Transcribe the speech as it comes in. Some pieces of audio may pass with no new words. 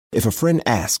If a friend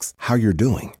asks how you're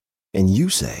doing, and you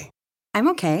say, I'm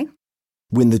okay.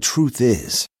 when the truth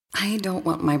is, I don't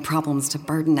want my problems to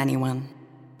burden anyone.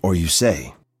 or you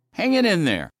say, hang it in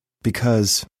there.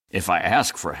 because, If I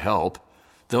ask for help,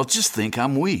 they'll just think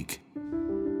I'm weak.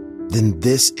 then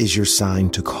this is your sign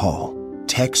to call,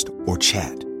 text, or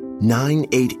chat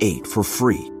 988 for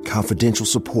free, confidential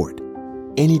support.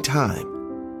 Anytime.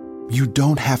 You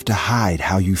don't have to hide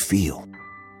how you feel.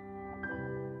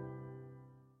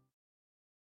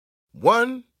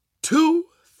 1, 2,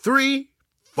 3,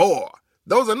 4.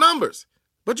 Those are numbers.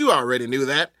 But you already knew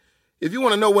that. If you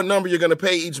want to know what number you're going to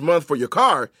pay each month for your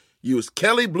car, use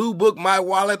Kelley Blue Book My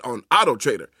Wallet on Auto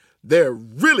Trader. They're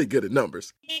really good at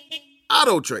numbers.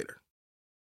 Auto Trader.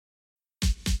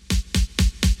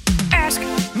 Ask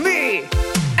me,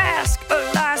 ask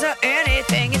Eliza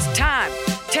anything. It's time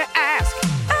to ask.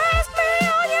 Ask me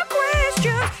all your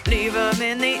questions. Leave them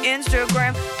in the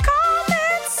Instagram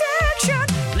comment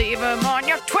section. Leave them on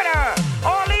your Twitter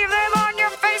or leave them on your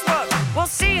Facebook. We'll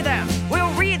see them,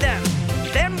 we'll read them,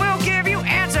 then we'll give you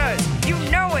answers. You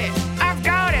know it, I've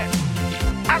got it.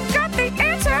 I've got the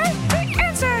answer.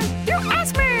 You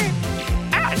ask me.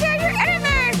 I'll tell you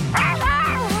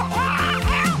anything.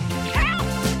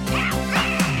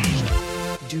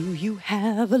 Do you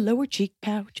have a lower cheek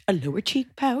pouch? A lower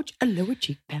cheek pouch? A lower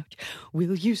cheek pouch?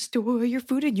 Will you store your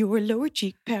food in your lower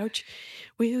cheek pouch?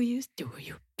 Will you store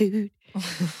your food?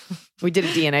 We did a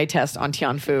DNA test on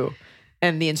Tianfu,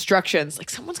 and the instructions, like,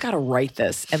 someone's got to write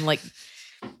this. And, like,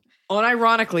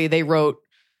 unironically, they wrote,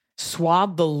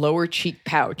 swab the lower cheek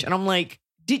pouch. And I'm like,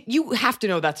 you have to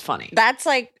know that's funny. That's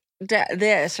like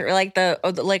this, or like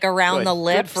around Good. the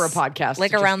lips. Good for a podcast.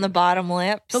 Like to just- around the bottom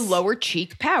lips. The lower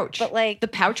cheek pouch. But like the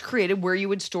pouch created where you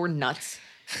would store nuts.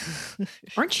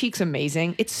 Aren't cheeks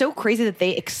amazing? It's so crazy that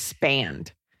they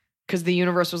expand because the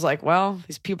universe was like, well,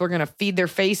 these people are going to feed their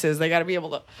faces. They got to be able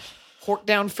to hork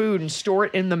down food and store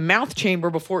it in the mouth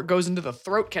chamber before it goes into the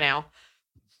throat canal.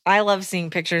 I love seeing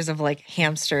pictures of like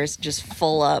hamsters just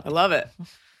full up. I love it.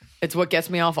 It's what gets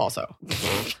me off also.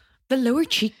 The lower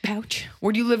cheek pouch.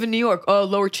 Where do you live in New York? Oh,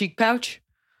 lower cheek pouch.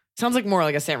 Sounds like more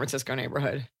like a San Francisco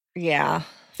neighborhood. Yeah.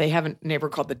 They have a neighbor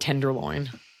called the Tenderloin.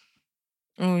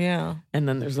 Oh, yeah. And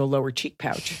then there's the lower cheek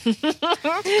pouch.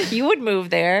 You would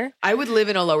move there. I would live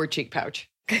in a lower cheek pouch.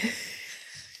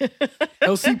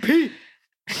 LCP.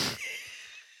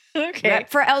 Okay. Rep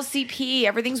for LCP.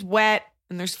 Everything's wet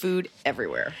and there's food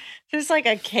everywhere. Just like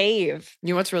a cave. You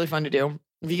know what's really fun to do?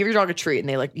 If you give your dog a treat and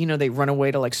they they run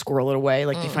away to like squirrel it away,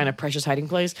 like they find a precious hiding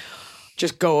place,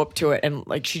 just go up to it and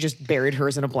like she just buried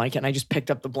hers in a blanket and I just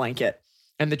picked up the blanket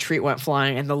and the treat went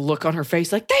flying and the look on her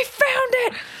face like, they found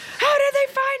it. How did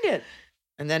they find it?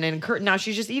 And then now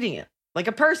she's just eating it like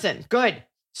a person. Good.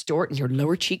 Store it in your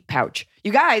lower cheek pouch.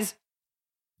 You guys,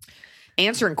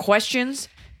 answering questions,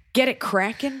 get it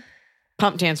cracking.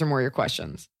 Pumped to answer more of your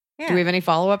questions. Yeah. Do we have any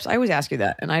follow-ups? I always ask you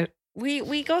that. And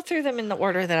we go through them in the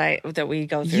order that we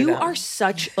go through. You them. are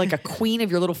such like a queen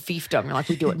of your little fiefdom. You're like,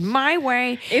 we do it my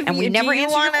way, and we do never you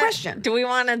answer wanna, your question. Do we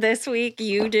want to this week?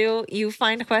 You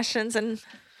find questions and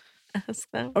ask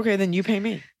them. Okay, then you pay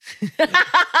me.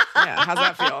 Yeah, how's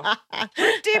that feel?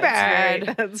 Pretty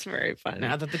bad. That's very funny.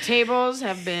 Now that the tables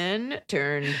have been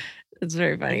turned It's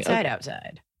very funny. inside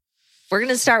outside. We're going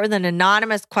to start with an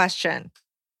anonymous question.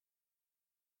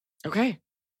 Okay.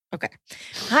 Okay.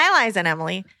 Hi, Liza and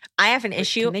Emily. I have an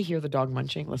issue. Can they hear the dog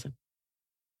munching? Listen.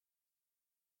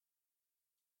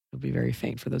 It'll be very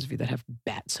faint for those of you that have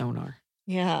bat sonar.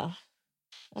 Yeah.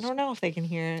 I don't know if they can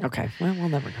hear it. Okay. Well, we'll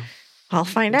never know. I'll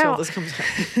find Until out. this comes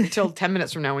out. Until 10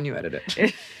 minutes from now when you edit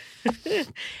it.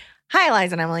 Hi,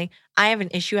 Liza and Emily. I have an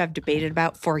issue I've debated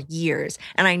about for years,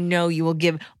 and I know you will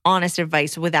give honest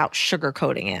advice without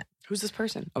sugarcoating it. Who's this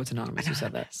person? Oh, it's anonymous. You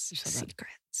said that. You said that.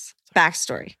 Secrets.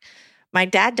 Backstory. My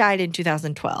dad died in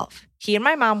 2012. He and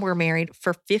my mom were married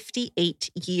for 58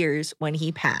 years when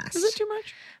he passed. Is it too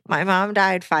much? My mom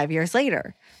died 5 years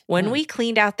later. When we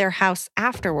cleaned out their house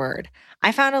afterward,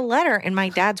 I found a letter in my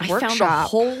dad's workshop. I found a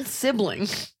whole sibling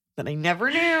that I never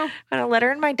knew. A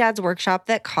letter in my dad's workshop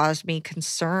that caused me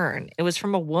concern. It was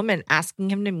from a woman asking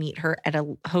him to meet her at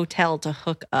a hotel to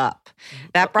hook up.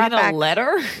 That brought back a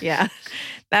letter? Yeah.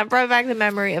 That brought back the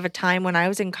memory of a time when I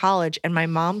was in college and my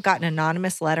mom got an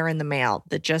anonymous letter in the mail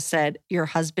that just said, "Your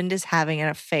husband is having an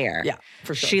affair." Yeah,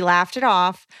 for sure. She laughed it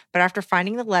off, but after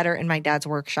finding the letter in my dad's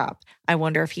workshop, I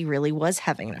wonder if he really was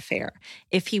having an affair.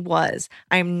 If he was,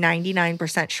 I am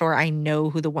 99% sure I know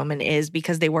who the woman is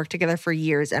because they worked together for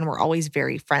years and were always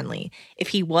very friendly. If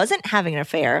he wasn't having an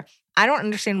affair, I don't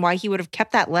understand why he would have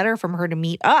kept that letter from her to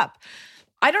meet up.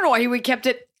 I don't know why he would have kept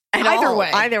it At either all.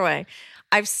 way. Either way.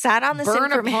 I've sat on this Burn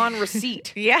information. upon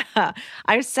receipt. Yeah.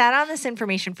 I've sat on this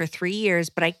information for 3 years,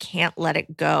 but I can't let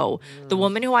it go. The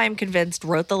woman who I am convinced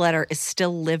wrote the letter is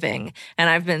still living, and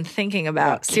I've been thinking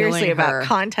about, seriously, killing her. about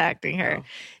contacting her. Oh.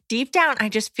 Deep down, I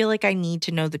just feel like I need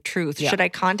to know the truth. Yeah. Should I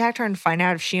contact her and find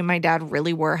out if she and my dad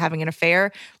really were having an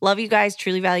affair? Love you guys.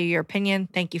 Truly value your opinion.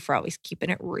 Thank you for always keeping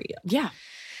it real. Yeah.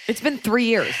 It's been 3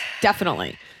 years.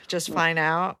 Definitely. Just find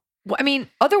out. Well, I mean,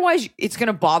 otherwise it's going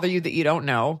to bother you that you don't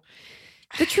know.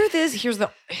 The truth is, you're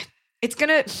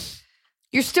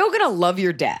still going to love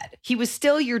your dad. He was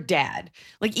still your dad.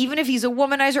 Like, even if he's a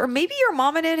womanizer, or maybe your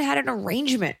mom and dad had an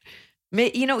arrangement.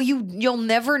 You know, you'll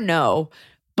never know,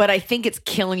 but I think it's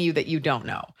killing you that you don't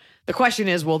know. The question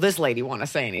is, will this lady want to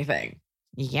say anything?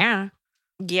 Yeah.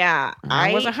 Yeah.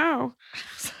 I was a hoe.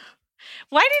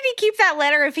 Why did he keep that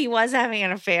letter if he was having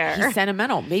an affair? He's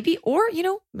sentimental. Maybe, or,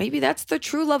 maybe that's the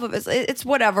true love of it. It's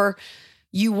whatever.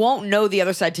 You won't know the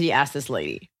other side till you ask this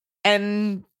lady.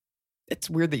 And it's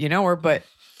weird that you know her, but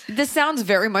this sounds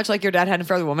very much like your dad had an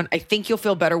affair with a woman. I think you'll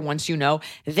feel better once you know.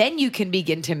 Then you can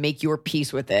begin to make your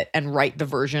peace with it and write the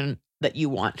version that you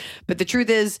want. But the truth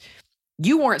is,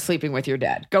 you weren't sleeping with your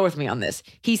dad. Go with me on this.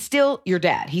 He's still your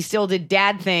dad. He still did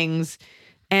dad things.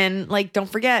 And don't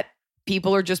forget,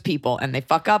 people are just people, and they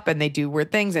fuck up and they do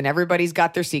weird things, and everybody's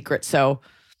got their secrets. So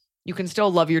you can still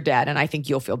love your dad, and I think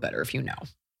you'll feel better if you know.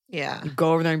 Yeah. You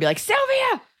go over there and be like,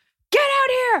 Sylvia, get out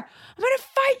here. I'm going to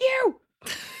fight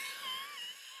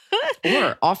you.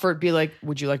 Or offer, be like,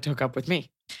 would you like to hook up with me?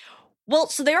 Well,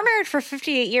 so they were married for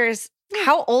 58 years.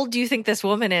 How old do you think this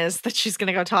woman is that she's going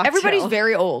to go talk Everybody's to?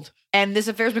 very old, and this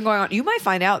affair's been going on. You might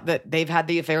find out that they've had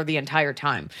the affair the entire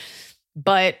time.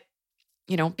 But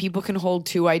people can hold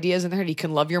two ideas in their head. You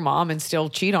can love your mom and still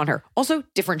cheat on her. Also,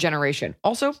 different generation.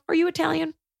 Also, are you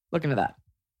Italian? Look into that.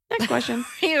 Next question.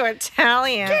 Are you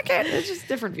Italian? Okay, it's just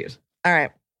different views. All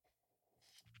right.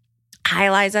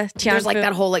 Hi, Liza. There's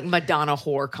that whole Madonna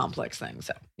whore complex thing.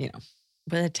 So, With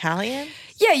Italian?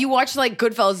 Yeah, you watch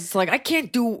Goodfellas. It's I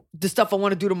can't do the stuff I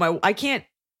want to do to I can't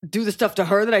do the stuff to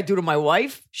her that I do to my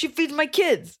wife. She feeds my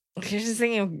kids. You're just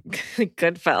thinking of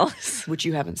Goodfellas. Which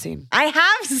you haven't seen. I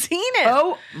have seen it.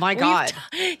 Oh, my God.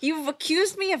 You've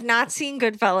accused me of not seeing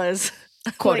Goodfellas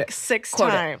Quote it. 6 Quote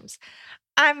it. times.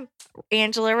 I'm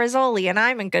Angela Rizzoli, and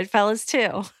I'm in Goodfellas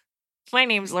too. My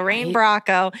name's Lorraine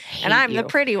Bracco, and I'm the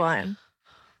pretty one.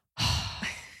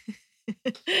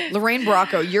 Lorraine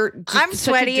Bracco, you're just I'm such a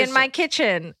sweaty in my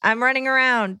kitchen. I'm running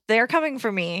around. They're coming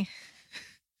for me.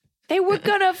 They were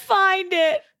gonna find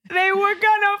it. They were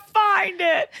gonna find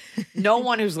it. No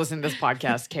one who's listening to this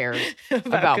podcast cares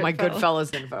about my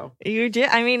Goodfellas info. You did.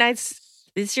 I mean,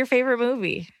 it's your favorite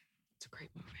movie. It's a great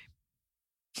movie.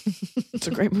 It's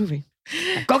a great movie.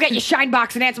 Go get your shine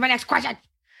box and answer my next question.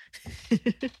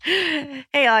 Hey,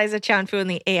 Eliza Chanfu and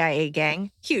the AIA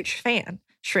gang. Huge fan.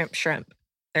 Shrimp.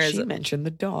 She mentioned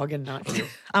the dog and not you.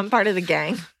 I'm part of the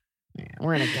gang. Yeah,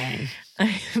 we're in a gang.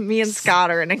 Me and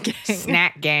Scott are in a gang.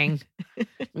 Snack gang.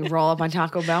 We roll up on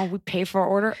Taco Bell, we pay for our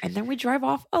order, and then we drive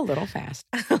off a little fast.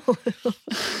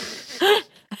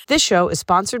 This show is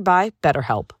sponsored by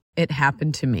BetterHelp. It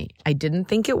happened to me. I didn't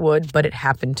think it would, but it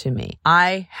happened to me.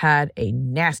 I had a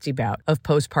nasty bout of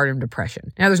postpartum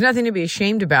depression. Now, there's nothing to be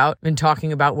ashamed about in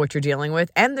talking about what you're dealing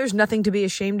with, and there's nothing to be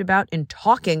ashamed about in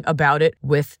talking about it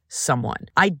with someone.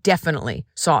 I definitely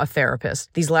saw a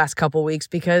therapist these last couple weeks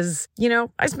because,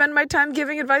 I spend my time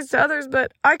giving advice to others,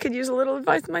 but I could use a little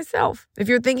advice myself. If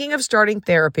you're thinking of starting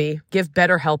therapy, give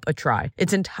BetterHelp a try.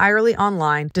 It's entirely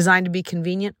online, designed to be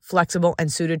convenient, flexible,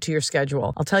 and suited to your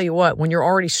schedule. I'll tell you what, when you're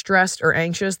already stressed or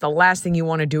anxious, the last thing you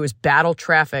want to do is battle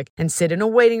traffic and sit in a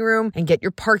waiting room and get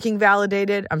your parking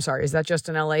validated. I'm sorry, is that just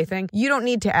an LA thing? You don't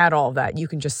need to add all of that. You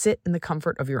can just sit in the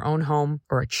comfort of your own home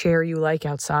or a chair you like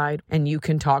outside, and you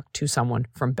can talk to someone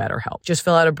from BetterHelp. Just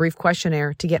fill out a brief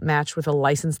questionnaire to get matched with a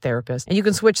licensed therapist, and you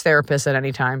can switch therapists at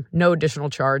any time. No additional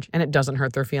charge, and it doesn't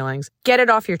hurt their feelings. Get it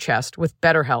off your chest with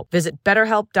BetterHelp. Visit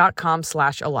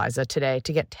BetterHelp.com/Eliza today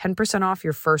to get 10% off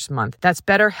your first month. That's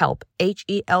BetterHelp,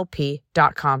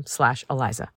 HELP.com/Eliza.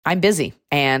 I'm busy,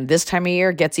 and this time of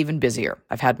year gets even busier.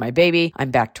 I've had my baby, I'm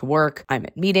back to work, I'm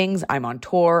at meetings, I'm on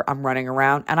tour, I'm running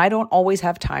around, and I don't always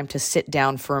have time to sit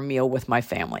down for a meal with my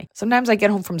family. Sometimes I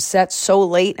get home from set so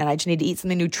late and I just need to eat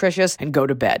something nutritious and go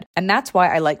to bed. And that's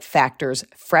why I like Factor's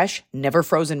fresh, never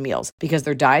frozen meals, because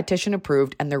they're dietitian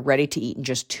approved and they're ready to eat in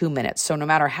just 2 minutes. So no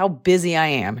matter how busy I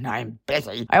am, and I'm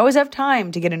busy, I always have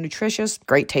time to get a nutritious,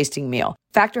 great tasting meal.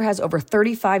 Factor has over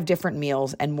 35 different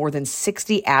meals and more than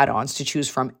 60 add-ons to choose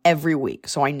from every week. week,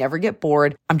 so I never get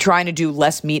bored. I'm trying to do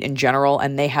less meat in general,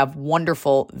 and they have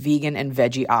wonderful vegan and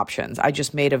veggie options. I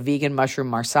just made a vegan mushroom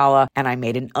marsala, and I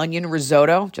made an onion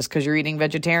risotto. Just because you're eating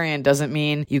vegetarian doesn't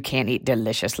mean you can't eat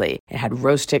deliciously. It had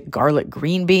roasted garlic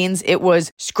green beans. It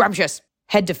was scrumptious.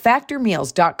 Head to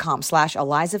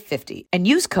factormeals.com/Eliza50 and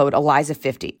use code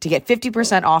Eliza50 to get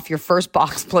 50% off your first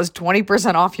box plus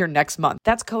 20% off your next month.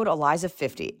 That's code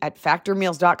Eliza50 at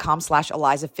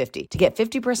factormeals.com/Eliza50 to get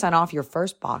 50% off your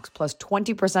first box plus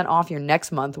 20% off your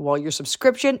next month while your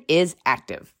subscription is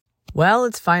active. Well,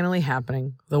 it's finally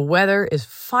happening. The weather is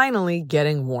finally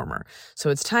getting warmer. So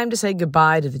it's time to say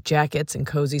goodbye to the jackets and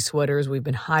cozy sweaters we've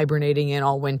been hibernating in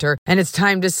all winter. And it's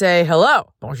time to say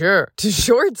hello, bonjour, to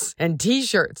shorts and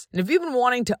t-shirts. And if you've been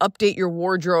wanting to update your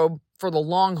wardrobe for the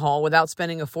long haul without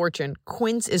spending a fortune,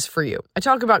 Quince is for you. I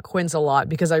talk about Quince a lot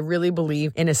because I really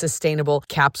believe in a sustainable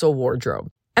capsule wardrobe.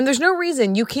 And there's no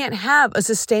reason you can't have a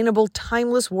sustainable,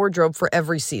 timeless wardrobe for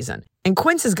every season. And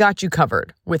Quince has got you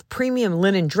covered with premium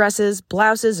linen dresses,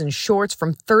 blouses, and shorts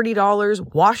from $30,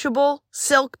 washable,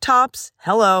 silk tops,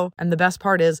 hello. And the best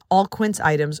part is, all Quince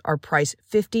items are priced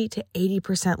 50 to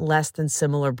 80% less than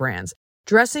similar brands.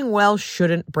 Dressing well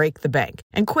shouldn't break the bank.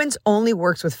 And Quince only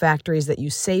works with factories that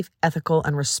use safe, ethical,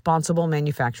 and responsible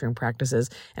manufacturing practices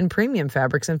and premium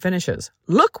fabrics and finishes.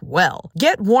 Look well.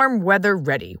 Get warm weather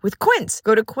ready with Quince.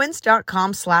 Go to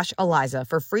quince.com/Eliza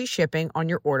for free shipping on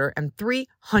your order and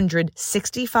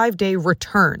 365-day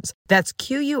returns. That's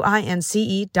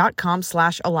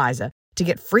QUINCE.com/Eliza to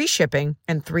get free shipping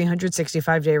and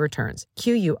 365-day returns.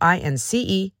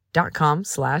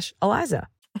 QUINCE.com/Eliza.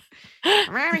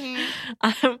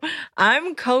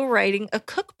 I'm co-writing a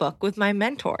cookbook with my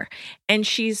mentor, and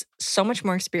she's so much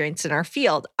more experienced in our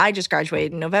field. I just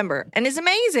graduated in November and is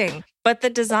amazing. But the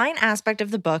design aspect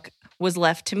of the book was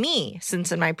left to me, since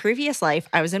in my previous life,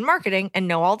 I was in marketing and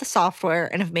know all the software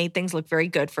and have made things look very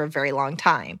good for a very long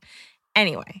time.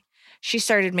 Anyway, she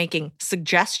started making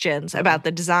suggestions about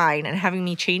the design and having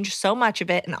me change so much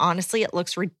of it. And honestly, it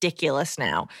looks ridiculous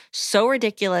now. So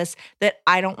ridiculous that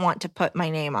I don't want to put my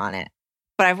name on it.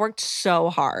 But I've worked so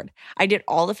hard. I did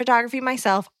all the photography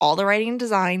myself, all the writing and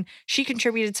design. She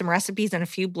contributed some recipes and a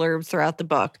few blurbs throughout the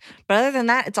book. But other than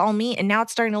that, it's all me. And now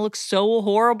it's starting to look so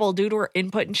horrible due to her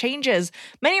input and changes.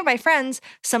 Many of my friends,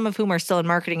 some of whom are still in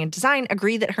marketing and design,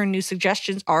 agree that her new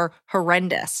suggestions are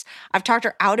horrendous. I've talked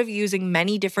her out of using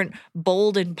many different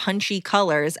bold and punchy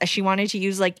colors, as she wanted to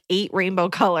use like 8 rainbow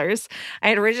colors.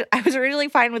 I was originally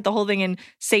fine with the whole thing in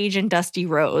sage and dusty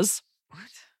rose.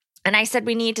 And I said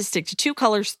we need to stick to 2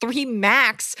 colors, 3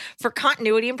 max, for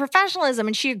continuity and professionalism.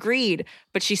 And she agreed,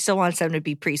 but she still wants them to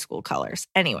be preschool colors.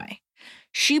 Anyway,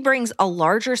 she brings a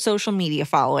larger social media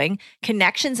following,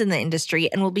 connections in the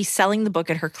industry, and will be selling the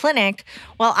book at her clinic,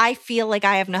 while I feel like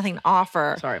I have nothing to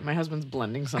offer. Sorry, my husband's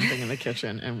blending something in the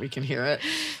kitchen and we can hear it.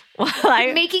 Well,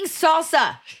 I'm making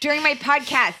salsa during my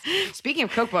podcast. Speaking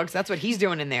of cookbooks, that's what he's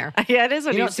doing in there. Yeah, it is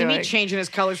what you he's doing. You don't see me doing. changing his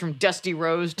colors from dusty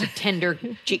rose to tender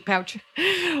cheek pouch.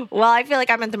 Well, I feel like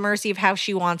I'm at the mercy of how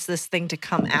she wants this thing to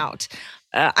come out.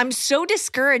 I'm so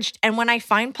discouraged, and when I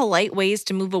find polite ways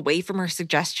to move away from her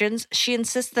suggestions, she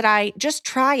insists that I just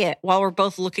try it while we're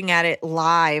both looking at it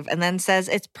live, and then says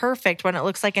it's perfect when it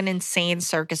looks like an insane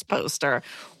circus poster.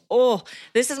 Oh,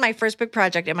 this is my first big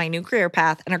project in my new career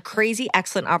path, and a crazy,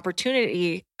 excellent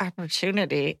opportunity,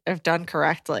 if done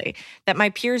correctly, that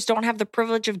my peers don't have the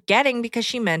privilege of getting because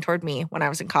she mentored me when I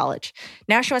was in college.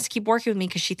 Now she wants to keep working with me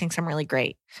because she thinks I'm really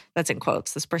great. That's in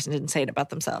quotes. This person didn't say it about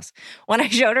themselves. When I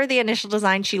showed her the initial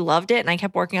design, she loved it, and I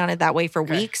kept working on it that way for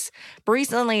weeks. But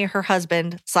recently, her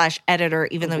husband/editor,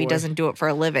 even though he doesn't do it for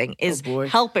a living, is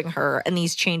helping her, and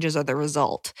these changes are the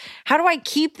result. How do I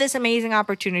keep this amazing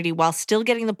opportunity while still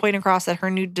getting the point across that her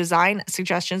new design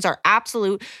suggestions are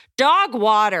absolute dog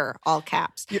water, all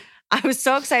caps? I was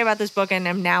so excited about this book and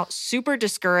am now super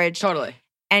discouraged. Totally.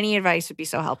 Any advice would be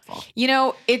so helpful. You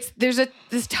know, there's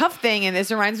this tough thing, and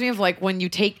this reminds me of like when you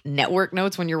take network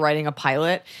notes when you're writing a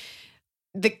pilot.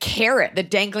 The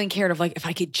dangling carrot of like, if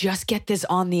I could just get this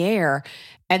on the air,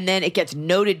 and then it gets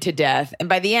noted to death. And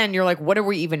by the end, you're like, what are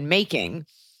we even making?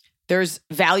 There's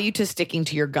value to sticking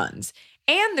to your guns.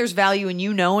 And there's value in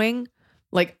you knowing,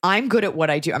 like, I'm good at what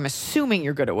I do. I'm assuming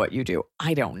you're good at what you do.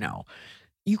 I don't know.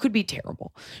 You could be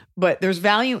terrible. But there's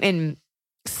value in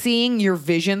seeing your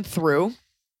vision through.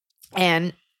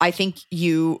 And I think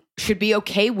you should be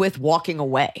okay with walking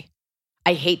away.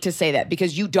 I hate to say that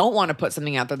because you don't want to put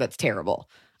something out there that's terrible.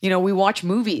 You know, we watch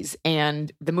movies and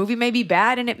the movie may be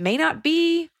bad and it may not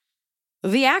be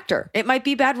the actor. It might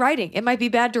be bad writing. It might be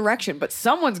bad direction, but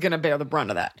someone's going to bear the brunt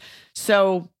of that.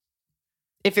 So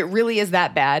if it really is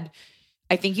that bad,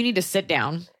 I think you need to sit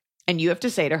down And you have to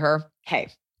say to her, hey,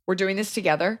 we're doing this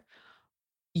together.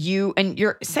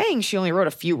 You're saying she only wrote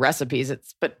a few recipes.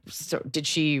 So did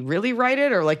she really write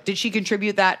it? Or like, did she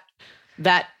contribute that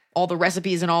all the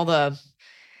recipes and all the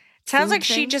Sounds like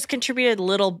she just contributed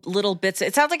little bits.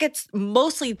 It sounds like it's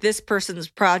mostly this person's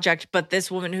project, but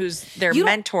this woman who's their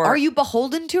mentor. Are you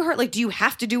beholden to her? Like, do you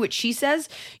have to do what she says?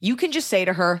 You can just say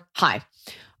to her, hi,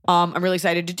 I'm really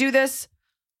excited to do this.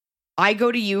 I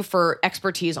go to you for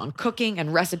expertise on cooking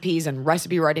and recipes and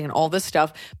recipe writing and all this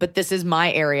stuff, but this is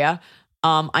my area.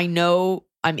 I know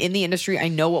I'm in the industry. I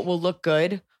know what will look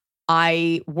good.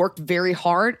 I worked very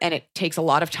hard and it takes a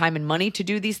lot of time and money to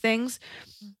do these things.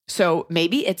 So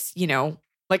maybe it's,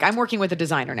 like I'm working with a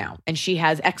designer now and she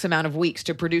has X amount of weeks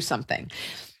to produce something.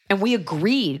 And we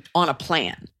agreed on a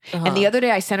plan. And the other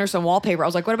day I sent her some wallpaper. I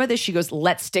was like, what about this? She goes,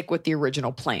 let's stick with the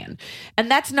original plan. And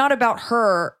that's not about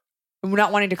her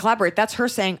not wanting to collaborate. That's her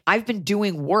saying, I've been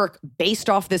doing work based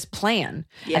off this plan.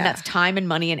 Yeah. And that's time and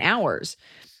money and hours.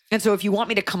 And so if you want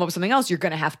me to come up with something else, you're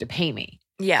going to have to pay me.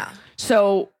 Yeah.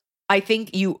 So I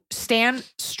think you stand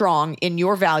strong in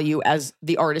your value as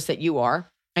the artist that you are,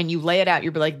 and you lay it out.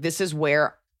 You'll be like, this is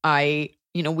where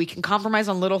we can compromise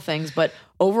on little things, but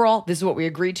overall, this is what we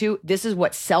agreed to. This is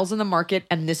what sells in the market,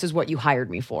 and this is what you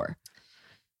hired me for.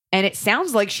 And it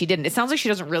sounds like she didn't. It sounds like she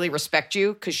doesn't really respect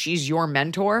you because she's your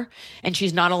mentor, and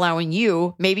she's not allowing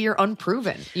you. Maybe you're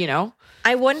unproven,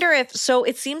 I wonder it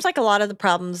seems like a lot of the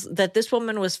problems that this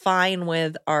woman was fine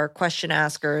with our question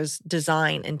asker's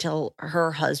design until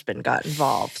her husband got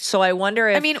involved. So I wonder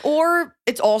if. Or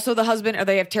it's also the husband, or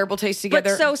they have terrible taste together.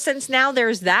 But so since now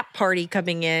there's that party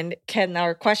coming in, can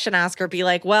our question asker be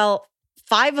like, well,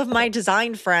 5 of my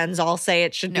design friends all say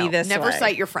it should be this way? Never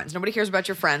cite your friends. Nobody cares about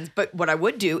your friends. But what I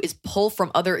would do is pull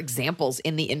from other examples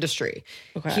in the industry.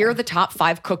 Okay. Here are the top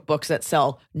 5 cookbooks that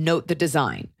sell. Note the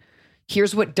design.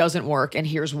 Here's what doesn't work and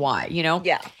here's why,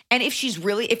 Yeah. And if you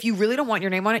really don't want your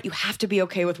name on it, you have to be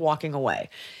okay with walking away.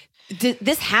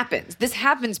 This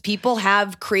happens. People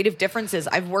have creative differences.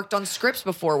 I've worked on scripts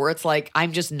before where it's like,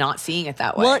 I'm just not seeing it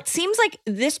that way. Well, it seems like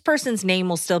this person's name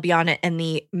will still be on it and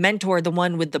the mentor, the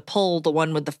one with the pull, the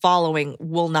one with the following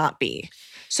will not be.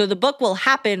 So the book will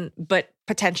happen, but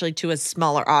potentially to a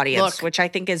smaller audience, which I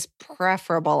think is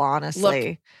preferable,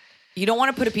 honestly. You don't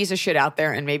want to put a piece of shit out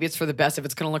there, and maybe it's for the best if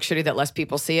it's going to look shitty that less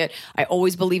people see it. I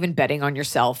always believe in betting on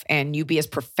yourself, and you be as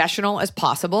professional as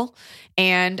possible.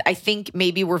 And I think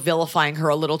maybe we're vilifying her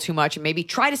a little too much, and maybe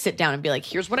try to sit down and be like,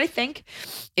 here's what I think.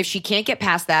 If she can't get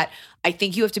past that, I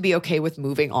think you have to be okay with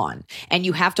moving on. And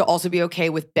you have to also be okay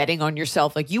with betting on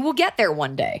yourself. Like, you will get there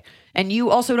one day. And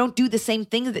you also don't do the same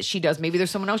thing that she does. Maybe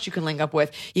there's someone else you can link up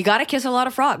with. You got to kiss a lot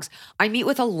of frogs. I meet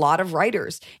with a lot of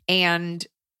writers, and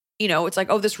it's like,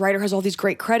 oh, this writer has all these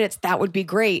great credits. That would be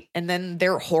great. And then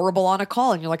they're horrible on a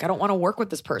call. And you're like, I don't want to work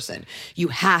with this person. You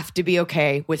have to be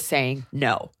okay with saying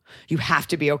no. You have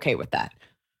to be okay with that.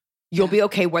 You'll be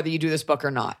okay whether you do this book or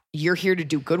not. You're here to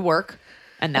do good work.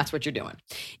 And that's what you're doing.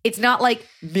 It's not like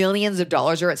millions of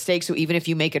dollars are at stake. So even if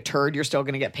you make a turd, you're still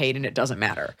going to get paid and it doesn't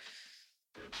matter.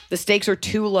 The stakes are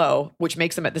too low, which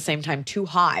makes them at the same time too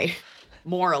high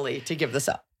morally to give this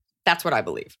up. That's what I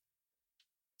believe.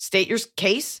 State your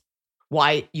case,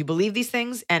 why you believe these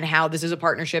things, and how this is a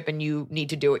partnership and you need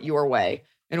to do it your way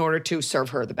in order to serve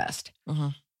her the best.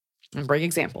 And bring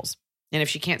examples. And if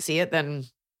she can't see it, then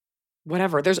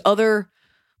whatever. There's other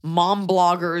mom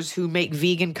bloggers who make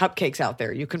vegan cupcakes out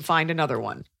there. You can find another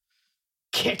one.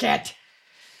 Kick it.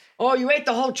 Oh, you ate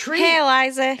the whole tree. Hey,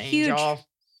 Eliza. Angel. Huge.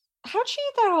 How'd she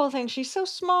eat that whole thing? She's so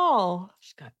small.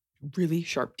 She's got really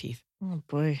sharp teeth. Oh,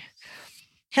 boy.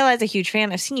 Eliza's a huge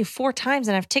fan. I've seen you 4 times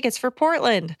and I have tickets for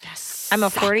Portland. Yes. I'm a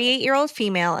 48-year-old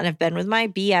female and have been with my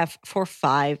BF for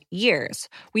 5 years.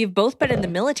 We've both been in the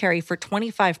military for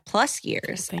 25 plus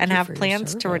years and have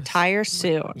plans to retire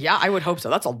soon. Yeah, I would hope so.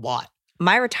 That's a lot.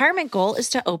 My retirement goal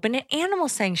is to open an animal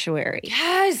sanctuary.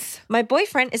 Yes. My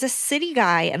boyfriend is a city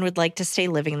guy and would like to stay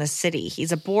living in the city.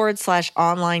 He's a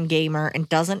board/online gamer and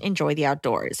doesn't enjoy the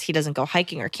outdoors. He doesn't go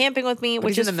hiking or camping with me,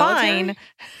 which is fine.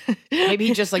 Maybe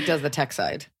he just does the tech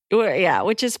side. Yeah,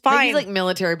 which is fine. Maybe he's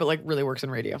military, but really works in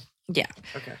radio. Yeah.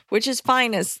 Okay. Which is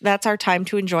fine, as that's our time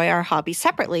to enjoy our hobby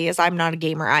separately, as I'm not a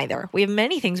gamer either. We have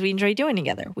many things we enjoy doing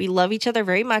together. We love each other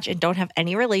very much and don't have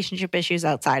any relationship issues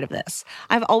outside of this.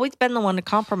 I've always been the one to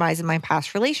compromise in my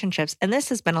past relationships, and this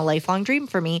has been a lifelong dream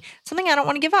for me, something I don't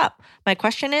want to give up. My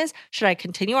question is, should I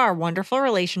continue our wonderful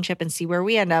relationship and see where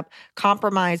we end up,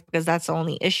 compromise because that's the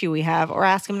only issue we have, or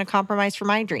ask him to compromise for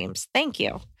my dreams? Thank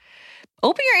you.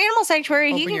 Open your animal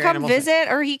sanctuary. He can come visit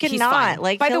or he can not.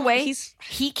 Fine. By the way,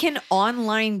 he can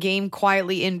online game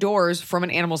quietly indoors from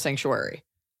an animal sanctuary.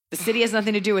 The city has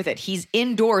nothing to do with it. He's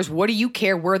indoors. What do you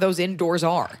care where those indoors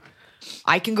are?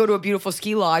 I can go to a beautiful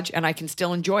ski lodge and I can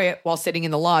still enjoy it while sitting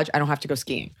in the lodge. I don't have to go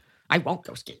skiing. I won't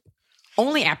go skiing.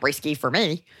 Only après ski for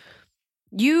me.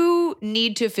 You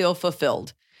need to feel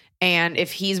fulfilled. And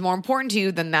if he's more important to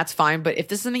you, then that's fine. But if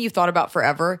this is something you've thought about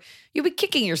forever, you'll be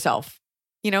kicking yourself,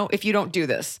 if you don't do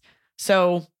this.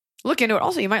 So look into it.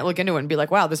 Also, you might look into it and be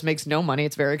like, wow, this makes no money.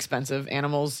 It's very expensive.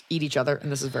 Animals eat each other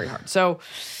and this is very hard. So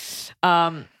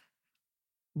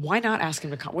why not ask him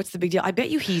to come? What's the big deal? I bet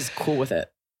you he's cool with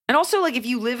it. And also, like, if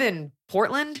you live in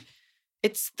Portland,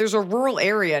 there's a rural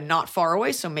area not far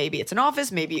away. So maybe it's an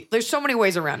office. Maybe there's so many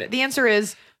ways around it. The answer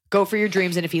is go for your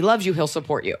dreams. And if he loves you, he'll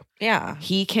support you. Yeah.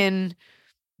 He can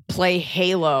play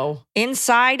Halo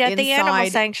inside at the animal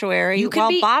sanctuary. You can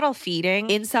be bottle feeding.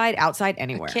 Inside, outside,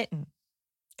 anywhere. A kitten.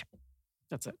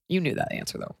 That's it. You knew that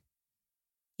answer, though.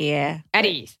 Yeah.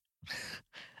 Eddie.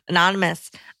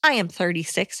 Anonymous. I am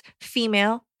 36,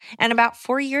 female. And about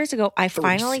 4 years ago, I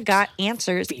finally got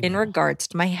answers in regards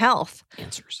to my health.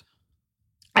 Answers.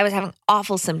 I was having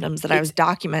awful symptoms that I was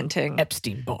documenting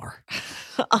Epstein-Barr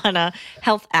on a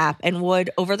health app and would,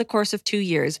 over the course of 2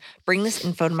 years, bring this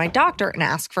info to my doctor and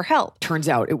ask for help. Turns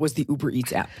out it was the Uber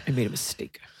Eats app. I made a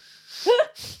mistake.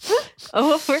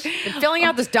 Been filling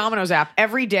out this Domino's app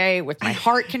every day with my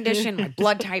heart condition, my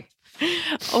blood type.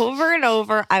 Over and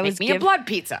over, I was given a blood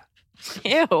pizza.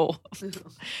 Ew.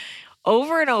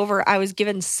 Over and over, I was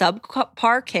given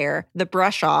subpar care, the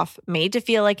brush off, made to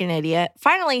feel like an idiot.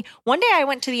 Finally, one day I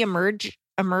went to the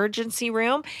emergency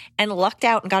room and lucked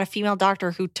out and got a female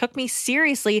doctor who took me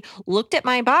seriously, looked at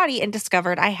my body, and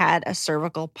discovered I had a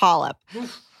cervical polyp.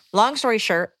 Long story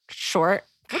short,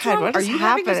 What's wrong? What is Are you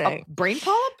happening? having a brain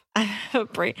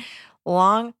polyp?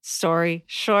 Long story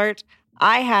short,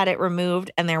 I had it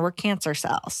removed and there were cancer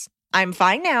cells. I'm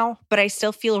fine now, but I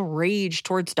still feel rage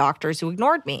towards doctors who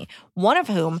ignored me, one of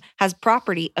whom has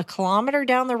property a kilometer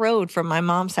down the road from my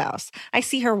mom's house. I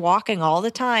see her walking all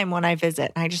the time when I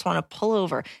visit, and I just want to pull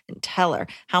over and tell her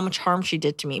how much harm she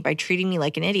did to me by treating me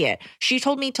like an idiot. She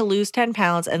told me to lose 10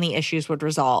 pounds and the issues would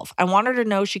resolve. I want her to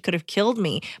know she could have killed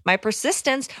me. My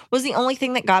persistence was the only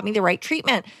thing that got me the right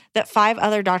treatment that 5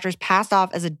 other doctors passed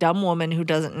off as a dumb woman who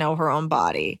doesn't know her own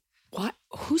body. What?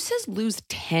 Who says lose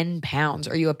 10 pounds?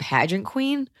 Are you a pageant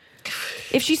queen?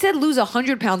 If she said lose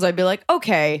 100 pounds, I'd be like,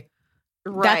 okay,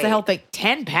 that's a health thing.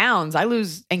 10 pounds. I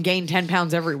lose and gain 10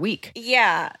 pounds every week.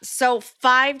 Yeah. So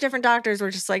 5 different doctors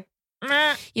were just like,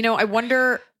 meh. I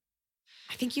wonder,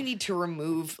 I think you need to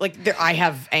remove, I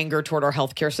have anger toward our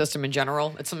healthcare system in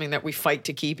general. It's something that we fight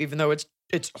to keep, even though it's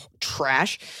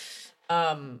trash.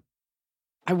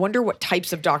 I wonder what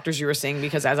types of doctors you were seeing,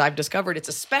 because as I've discovered, it's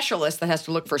a specialist that has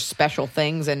to look for special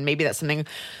things. And maybe that's something,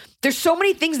 there's so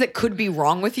many things that could be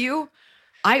wrong with you.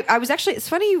 I was actually, it's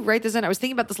funny you write this in. I was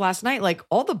thinking about this last night, like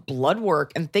all the blood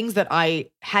work and things that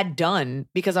I had done,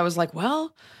 because I was like,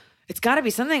 well, it's got to be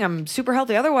something. I'm super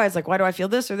healthy. Otherwise, like, why do I feel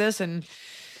this or this? And,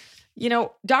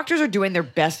 doctors are doing their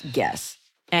best guess.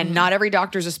 And not every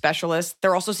doctor is a specialist.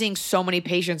 They're also seeing so many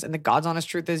patients. And the God's honest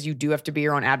truth is you do have to be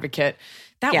your own advocate.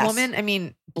 That woman, I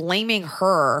mean, blaming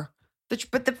her.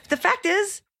 But the fact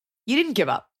is, you didn't give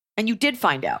up. And you did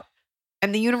find out.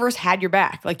 And the universe had your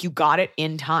back. Like, you got it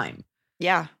in time.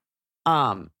 Yeah.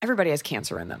 Everybody has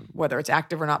cancer in them, whether it's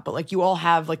active or not. But, you all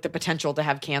have, the potential to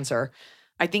have cancer.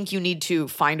 I think you need to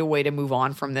find a way to move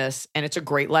on from this. And it's a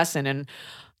great lesson. And,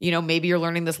 maybe you're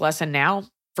learning this lesson now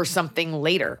for something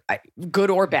later, good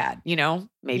or bad,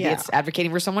 maybe it's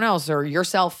advocating for someone else or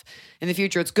yourself in the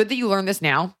future. It's good that you learn this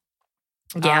now.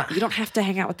 Yeah. You don't have to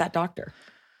hang out with that doctor.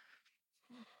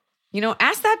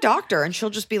 Ask that doctor and she'll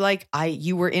just be like,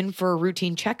 you were in for a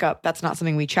routine checkup. That's not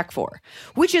something we check for,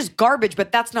 which is garbage,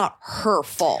 but that's not her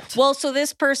fault. Well, so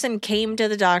this person came to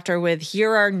the doctor with,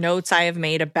 here are notes I have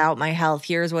made about my health.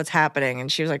 Here's what's happening.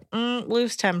 And she was like,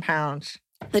 lose 10 pounds.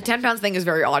 The 10 pounds thing is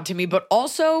very odd to me, but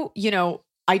also,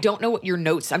 I don't know what your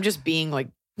notes, I'm just being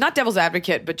not devil's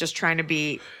advocate, but just trying to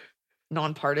be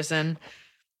nonpartisan.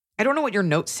 I don't know what your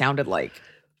notes sounded like.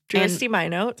 Do you want to see my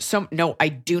notes? No, I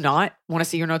do not want to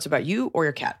see your notes about you or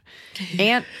your cat.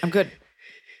 And I'm good.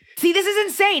 See, this is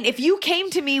insane. If you came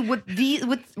to me with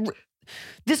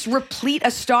this replete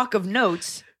a stock of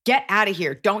notes, get out of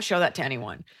here. Don't show that to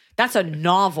anyone. That's a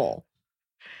novel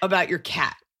about your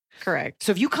cat. Correct.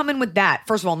 So if you come in with that,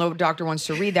 first of all, no doctor wants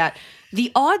to read that.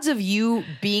 The odds of you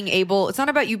being able, it's not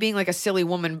about you being like a silly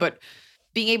woman, but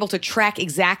being able to track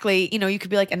exactly, you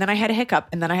could be like, and then I had a hiccup,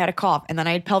 and then I had a cough, and then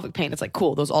I had pelvic pain. It's like,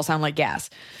 cool, those all sound like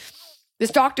gas. This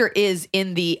doctor is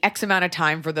in the X amount of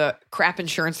time for the crap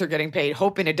insurance they're getting paid,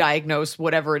 hoping to diagnose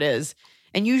whatever it is.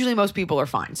 And usually most people are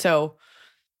fine. So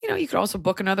you could also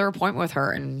book another appointment with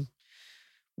her. And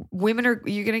you're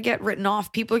going to get written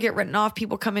off. People get written off.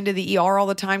 People come into the ER all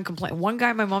the time, complain. One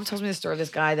guy, my mom tells me the story of this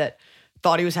guy that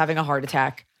thought he was having a heart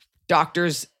attack.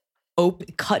 Doctors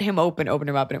cut him open, opened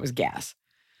him up, and it was gas.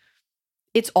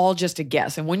 It's all just a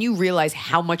guess. And when you realize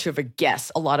how much of a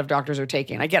guess a lot of doctors are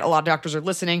taking, I get a lot of doctors are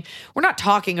listening. We're not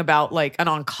talking about like an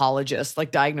oncologist,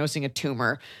 like diagnosing a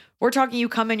tumor. We're talking you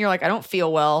come in, you're like, I don't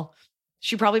feel well.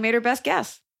 She probably made her best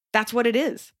guess. That's what it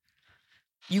is.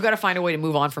 You got to find a way to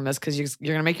move on from this because you're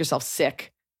going to make yourself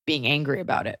sick being angry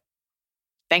about it.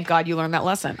 Thank God you learned that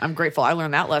lesson. I'm grateful I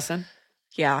learned that lesson.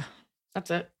 Yeah. That's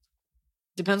it.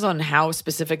 Depends on how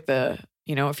specific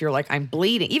if you're like, I'm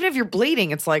bleeding. Even if you're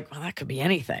bleeding, it's like, well, that could be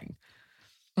anything.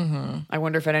 Mm-hmm. I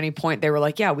wonder if at any point they were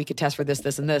like, yeah, we could test for this,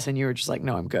 this, and this. And you were just like,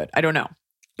 no, I'm good. I don't know.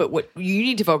 But what you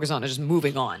need to focus on is just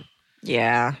moving on.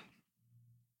 Yeah.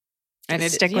 And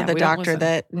stick with a doctor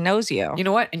that knows you. You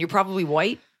know what? And you're probably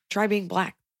white. Try being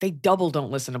black. They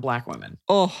don't listen to black women.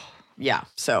 Oh. Yeah.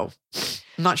 So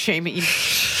I'm not shaming you.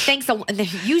 Thanks.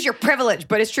 Use your privilege.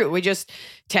 But it's true. We just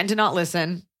tend to not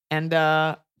listen. And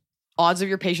odds of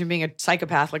your patient being a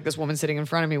psychopath like this woman sitting in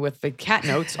front of me with the cat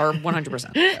notes are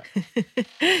 100%.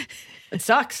 It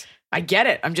sucks. I get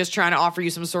it. I'm just trying to offer you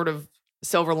some sort of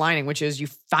silver lining, which is you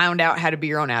found out how to be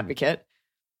your own advocate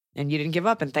and you didn't give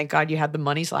up. And thank God you had the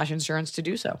money/insurance to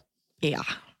do so. Yeah.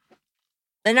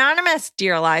 Anonymous,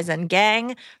 dear Eliza and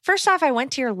gang. First off, I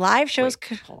went to your live shows.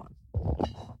 Wait, hold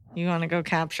on. You want to go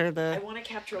capture I want to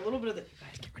capture a little bit of the... You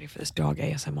guys, get ready for this dog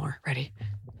ASMR. Ready?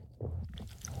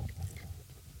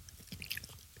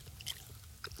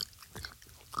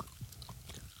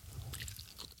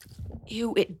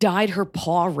 Ew, it dyed her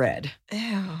paw red. Ew.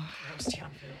 Gross, Tiana.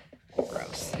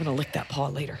 Gross. I'm going to lick that paw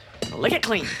later. I'm going to lick it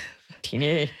clean.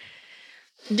 Teeny.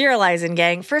 Dear Eliza and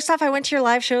gang, first off, I went to your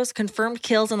live shows, Confirmed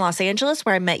Kills in Los Angeles,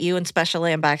 where I met you in Special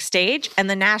Land backstage, and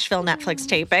the Nashville Netflix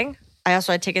taping. I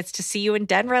also had tickets to see you in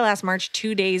Denver last March,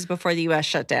 2 days before the U.S.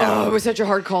 shut down. Oh, it was such a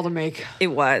hard call to make. It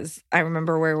was. I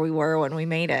remember where we were when we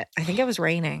made it. I think it was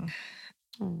raining.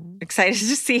 Excited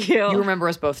to see you. You remember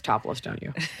us both topless, don't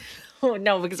you? Oh,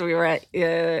 no, because we were at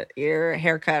your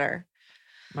hair cutter.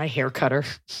 My hair cutter.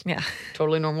 Yeah.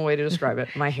 Totally normal way to describe it.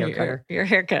 My hair cutter. Your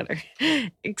hair cutter.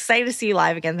 Excited to see you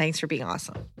live again. Thanks for being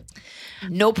awesome.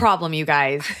 No problem, you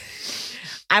guys.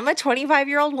 I'm a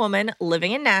 25-year-old woman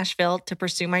living in Nashville to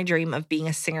pursue my dream of being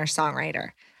a singer-songwriter.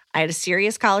 I had a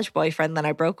serious college boyfriend that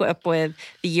I broke up with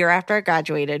the year after I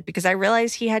graduated because I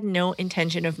realized he had no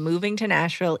intention of moving to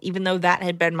Nashville, even though that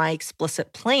had been my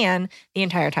explicit plan the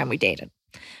entire time we dated.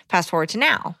 Fast forward to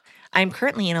now. I'm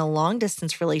currently in a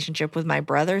long-distance relationship with my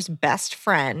brother's best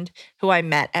friend, who I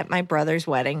met at my brother's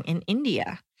wedding in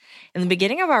India. In the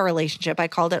beginning of our relationship, I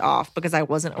called it off because I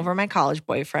wasn't over my college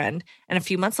boyfriend, and a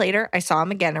few months later, I saw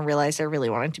him again and realized I really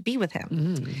wanted to be with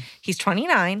him. He's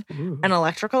 29, an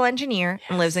electrical engineer,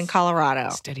 and lives in Colorado.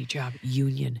 Steady job,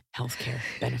 union, healthcare,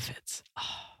 benefits. Oh.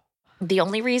 The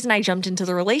only reason I jumped into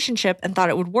the relationship and thought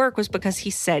it would work was because he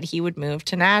said he would move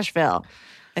to Nashville.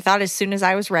 I thought as soon as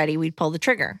I was ready, we'd pull the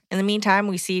trigger. In the meantime,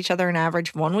 we see each other an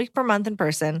average 1 week per month in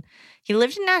person. He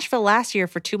lived in Nashville last year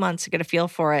for 2 months to get a feel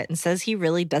for it and says he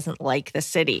really doesn't like the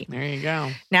city. There you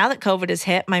go. Now that COVID has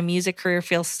hit, my music career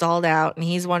feels stalled out, and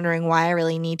he's wondering why I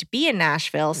really need to be in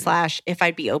Nashville / if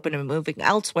I'd be open to moving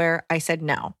elsewhere. I said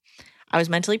no. I was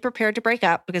mentally prepared to break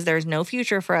up because there is no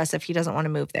future for us if he doesn't want to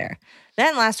move there.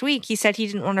 Then last week, he said he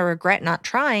didn't want to regret not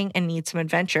trying and need some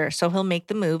adventure, so he'll make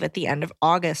the move at the end of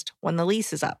August when the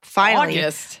lease is up. Finally,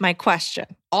 August? My question.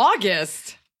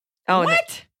 August? Oh,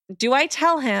 what? Do I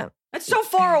tell him? That's so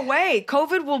far away.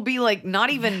 COVID will be like not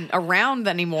even around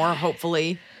anymore,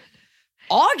 hopefully.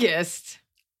 August?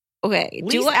 Okay.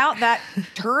 Lease out that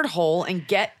turd hole and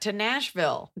get to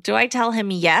Nashville. Do I tell him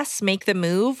yes, make the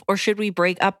move, or should we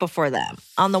break up before then?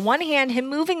 On the one hand, him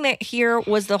moving here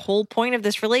was the whole point of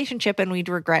this relationship and we'd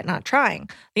regret not trying. On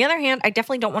the other hand, I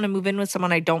definitely don't want to move in with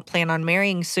someone I don't plan on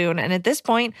marrying soon. And at this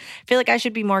point, I feel like I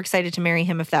should be more excited to marry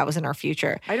him if that was in our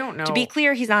future. I don't know. To be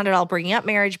clear, he's not at all bringing up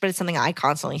marriage, but it's something I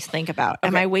constantly think about. Okay.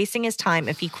 Am I wasting his time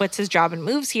if he quits his job and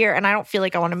moves here and I don't feel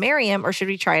like I want to marry him, or should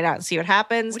we try it out and see what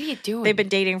happens? What are you doing? They've been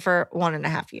dating for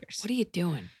 1.5 years. What are you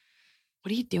doing?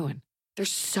 What are you doing?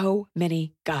 There's so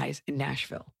many guys in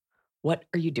Nashville. What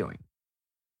are you doing?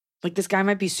 Like, this guy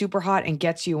might be super hot and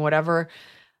gets you and whatever.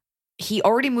 He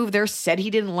already moved there, said he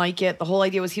didn't like it. The whole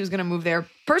idea was he was going to move there.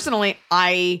 Personally,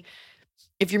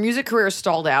 if your music career is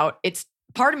stalled out, it's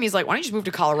part of me is like, why don't you just move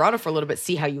to Colorado for a little bit,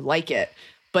 see how you like it?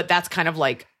 But that's kind of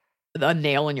like the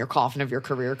nail in your coffin of your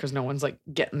career because no one's like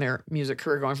getting their music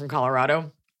career going from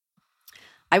Colorado.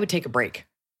 I would take a break.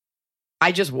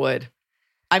 I just would.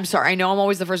 I'm sorry. I know I'm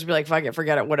always the first to be like, fuck it,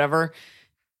 forget it, whatever.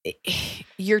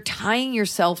 You're tying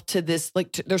yourself to this.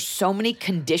 Like, there's so many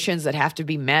conditions that have to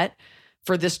be met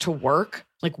for this to work.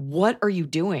 Like, what are you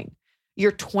doing?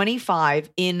 You're 25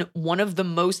 in one of the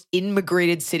most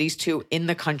immigrated cities too in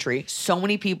the country. So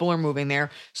many people are moving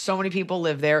there. So many people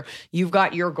live there. You've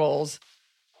got your goals.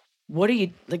 What are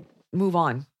you like? Move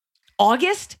on.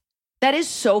 August? That is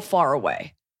so far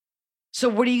away. So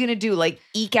what are you going to do? Like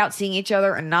eke out seeing each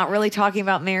other and not really talking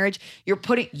about marriage?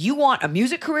 You want a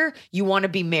music career, you want to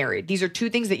be married. These are two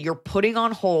things that you're putting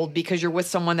on hold because you're with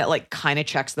someone that like kind of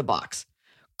checks the box.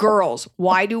 Girls,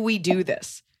 why do we do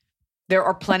this? There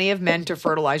are plenty of men to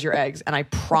fertilize your eggs. And I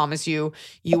promise you,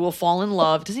 you will fall in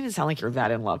love. It doesn't even sound like you're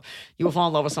that in love. You will fall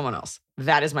in love with someone else.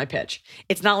 That is my pitch.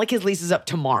 It's not like his lease is up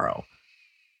tomorrow.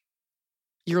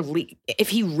 If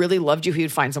he really loved you, he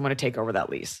would find someone to take over that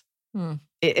lease.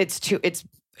 It's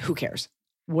who cares?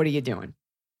 What are you doing?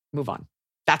 Move on.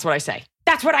 That's what I say.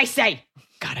 That's what I say.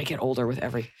 God, I get older with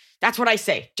that's what I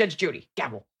say. Judge Judy,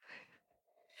 gavel.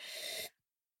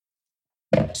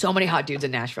 So many hot dudes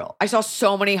in Nashville. I saw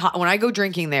so many when I go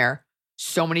drinking there,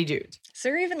 so many dudes. Is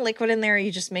there even liquid in there? Or are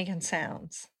you just making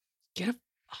sounds? Get a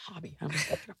hobby. I'm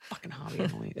just a fucking hobby,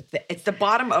 Emily. It's the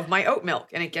bottom of my oat milk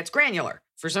and it gets granular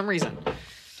for some reason.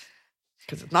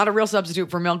 Because it's not a real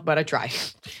substitute for milk, but I try.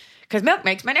 Because milk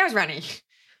makes my nose runny.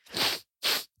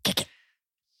 Kick it.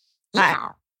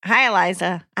 Hi,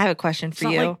 Eliza. I have a question for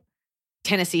you. Like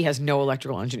Tennessee has no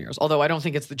electrical engineers, although I don't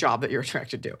think it's the job that you're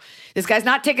attracted to. This guy's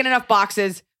not ticking enough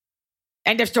boxes.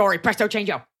 End of story. Presto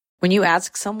changeo. When you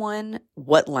ask someone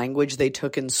what language they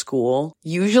took in school,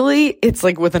 usually it's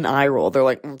like with an eye roll. They're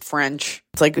like, French.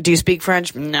 It's like, do you speak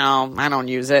French? No, I don't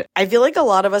use it. I feel like a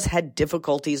lot of us had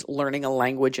difficulties learning a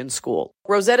language in school.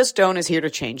 Rosetta Stone is here to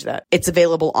change that. It's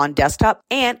available on desktop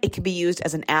and it can be used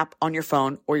as an app on your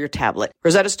phone or your tablet.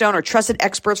 Rosetta Stone are trusted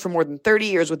experts for more than 30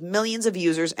 years with millions of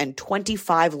users and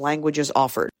 25 languages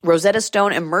offered. Rosetta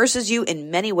Stone immerses you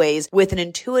in many ways with an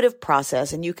intuitive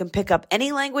process, and you can pick up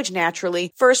any language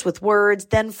naturally, first with words,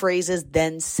 then phrases,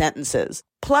 then sentences.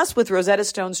 Plus, with Rosetta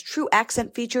Stone's True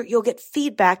Accent feature, you'll get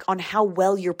feedback on how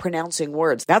well you're pronouncing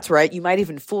words. That's right, you might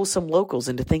even fool some locals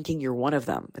into thinking you're one of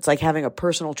them. It's like having a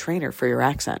personal trainer for your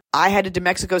accent. I headed to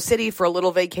Mexico City for a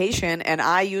little vacation, and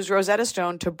I used Rosetta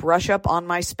Stone to brush up on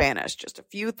my Spanish. Just a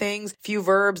few things, few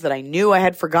verbs that I knew I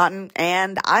had forgotten,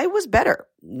 and I was better.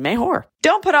 Mejor.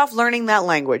 Don't put off learning that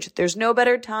language. There's no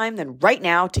better time than right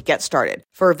now to get started.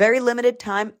 For a very limited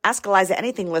time, Ask Eliza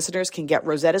Anything listeners can get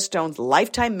Rosetta Stone's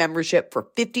lifetime membership for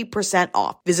 50%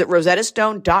 off. Visit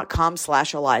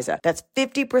rosettastone.com/Eliza. That's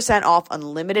 50% off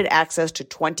unlimited access to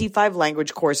 25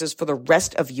 language courses for the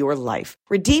rest of your life.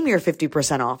 Redeem your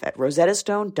 50% off at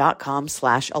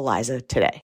rosettastone.com/Eliza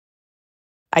today.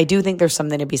 I do think there's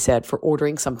something to be said for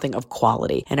ordering something of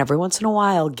quality and every once in a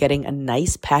while getting a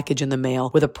nice package in the mail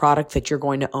with a product that you're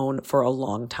going to own for a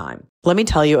long time. Let me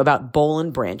tell you about Boll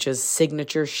 & Branch's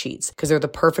signature sheets, because they're the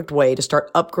perfect way to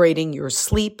start upgrading your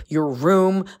sleep, your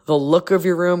room, the look of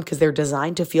your room, because they're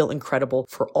designed to feel incredible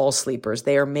for all sleepers.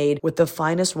 They are made with the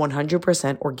finest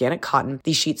 100% organic cotton.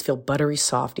 These sheets feel buttery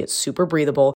soft yet super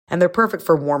breathable, and they're perfect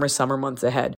for warmer summer months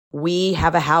ahead. We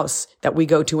have a house that we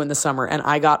go to in the summer, and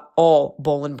I got all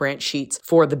Boll & Branch sheets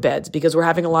for the beds because we're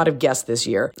having a lot of guests this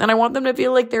year, and I want them to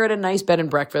feel like they're at a nice bed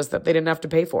and breakfast that they didn't have to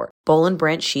pay for. Boll &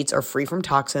 Branch sheets are free from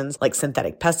toxins like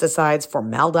synthetic pesticides,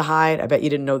 formaldehyde. I bet you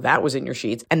didn't know that was in your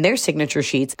sheets. And their signature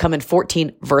sheets come in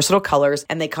 14 versatile colors,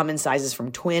 and they come in sizes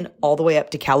from twin all the way up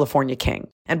to California King.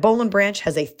 And Boll & Branch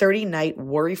has a 30-night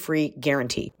worry-free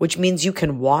guarantee, which means you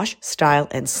can wash, style,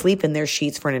 and sleep in their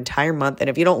sheets for an entire month. And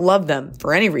if you don't love them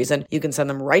for any reason, you can send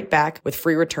them right back with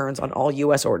free returns on all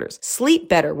U.S. orders. Sleep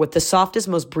better with the softest,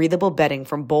 most breathable bedding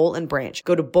from Boll & Branch.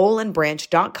 Go to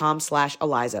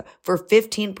bollandbranch.com/Eliza for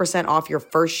 15% off your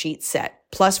first sheet set,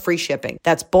 plus free shipping.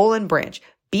 That's Boll & Branch.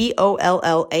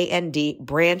 BOLLAND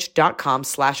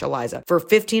branch.com/Eliza for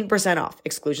 15% off.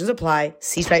 Exclusions apply.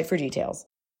 See site for details.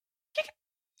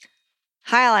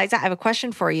 Hi, Eliza. I have a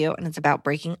question for you, and it's about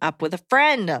breaking up with a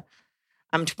friend.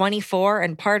 I'm 24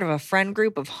 and part of a friend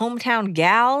group of hometown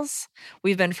gals.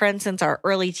 We've been friends since our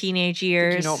early teenage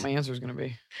years. You know what my answer is going to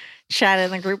be. Chat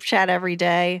in the group chat every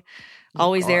day.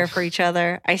 Always there for each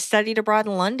other. I studied abroad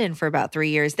in London for about 3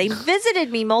 years. They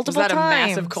visited me multiple times. Was that a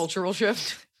massive cultural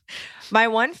shift? My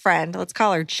one friend, let's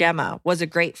call her Gemma, was a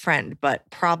great friend, but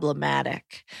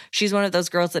problematic. She's one of those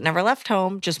girls that never left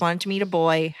home, just wanted to meet a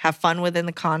boy, have fun within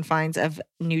the confines of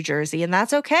New Jersey, and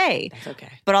that's okay. That's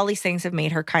okay. But all these things have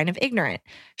made her kind of ignorant.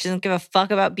 She doesn't give a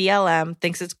fuck about BLM,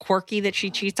 thinks it's quirky that she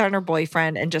cheats on her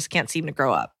boyfriend, and just can't seem to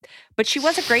grow up. But she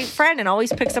was a great friend and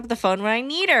always picks up the phone when I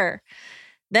need her.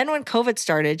 Then when COVID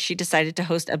started, she decided to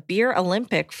host a beer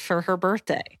Olympic for her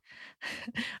birthday.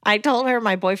 I told her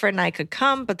my boyfriend and I could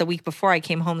come, but the week before I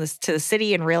came home to the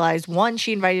city and realized, 1,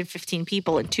 she invited 15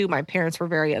 people, and 2, my parents were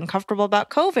very uncomfortable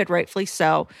about COVID, rightfully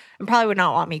so, and probably would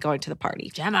not want me going to the party.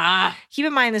 Gemma. Keep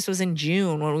in mind, this was in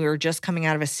June when we were just coming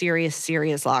out of a serious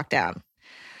lockdown.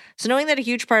 So knowing that a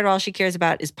huge part of all she cares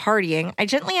about is partying, I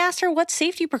gently asked her what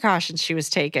safety precautions she was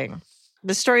taking.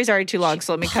 The story's already too long,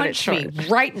 so let me cut it short. Me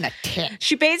right in the tit.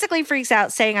 She basically freaks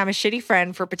out, saying I'm a shitty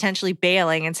friend for potentially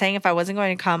bailing, and saying if I wasn't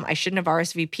going to come, I shouldn't have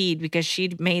RSVP'd because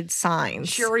she'd made signs.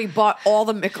 She already bought all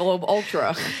the Michelob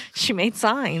Ultra. She made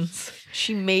signs.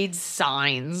 She made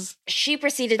signs. She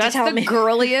proceeded That's to tell the me.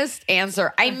 girliest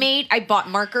answer. I bought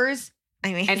markers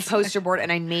I and poster board,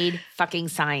 and I made fucking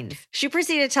signs. She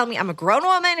proceeded to tell me I'm a grown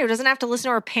woman who doesn't have to listen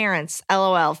to her parents.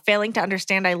 LOL. Failing to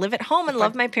understand I live at home and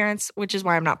love my parents, which is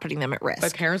why I'm not putting them at risk. By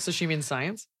parents, does she mean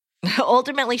science?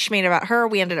 Ultimately, she made it about her.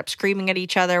 We ended up screaming at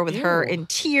each other with her in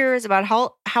tears about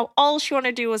how all she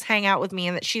wanted to do was hang out with me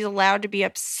and that she's allowed to be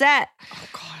upset. Oh,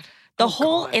 God. The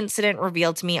whole incident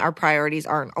revealed to me our priorities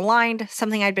aren't aligned,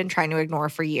 something I'd been trying to ignore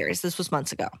for years. This was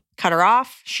months ago. Cut her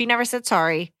off. She never said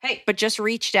sorry, but just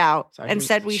reached out and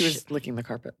said she was licking the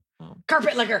carpet. Oh.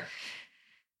 Carpet licker.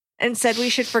 And said we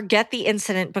should forget the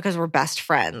incident because we're best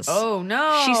friends. Oh,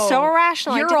 no. She's so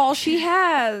irrational. You're all she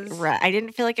has. Right. I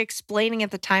didn't feel like explaining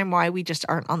at the time why we just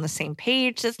aren't on the same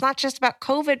page. It's not just about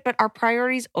COVID, but our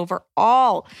priorities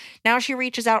overall. Now she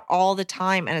reaches out all the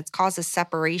time, and it's caused a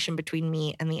separation between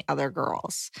me and the other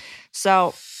girls.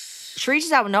 So she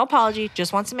reaches out with no apology,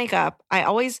 just wants to make up. I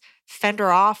always fend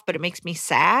her off, but it makes me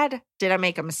sad. Did I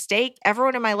make a mistake?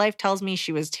 Everyone in my life tells me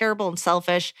she was terrible and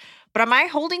selfish. But am I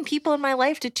holding people in my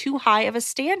life to too high of a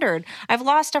standard? I've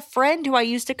lost a friend who I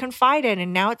used to confide in,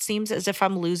 and now it seems as if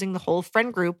I'm losing the whole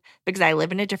friend group because I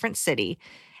live in a different city.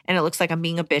 And it looks like I'm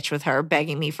being a bitch with her,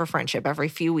 begging me for friendship every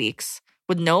few weeks.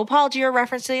 With no apology or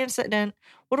reference to the incident,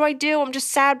 what do I do? I'm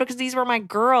just sad because these were my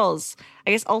girls.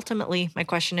 I guess ultimately my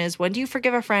question is, when do you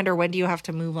forgive a friend or when do you have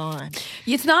to move on?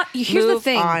 It's not, here's move the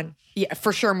thing. On. Yeah,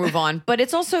 for sure, move on. But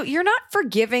it's also, you're not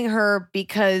forgiving her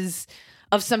because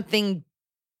of something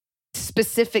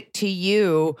specific to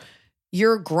you.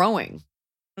 You're growing.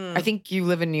 I think you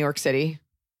live in New York City.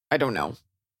 I don't know.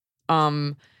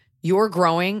 You're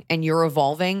growing and you're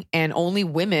evolving, and only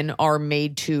women are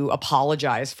made to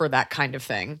apologize for that kind of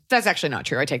thing. That's actually not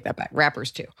true. I take that back.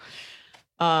 Rappers too.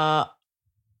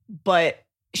 But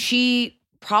she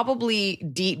probably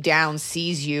deep down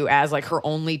sees you as like her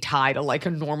only tie to like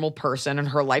a normal person, and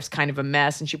her life's kind of a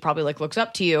mess, and she probably like looks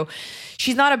up to you.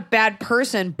 She's not a bad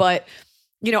person, but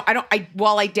you know,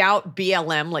 while I doubt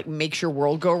BLM like makes your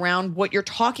world go round, what you're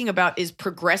talking about is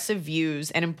progressive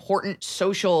views and important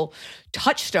social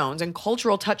touchstones and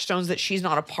cultural touchstones that she's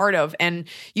not a part of. And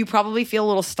you probably feel a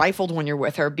little stifled when you're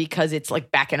with her because it's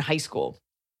like back in high school.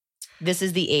 This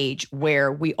is the age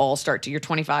where we all start to, you're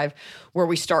 25, where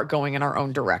we start going in our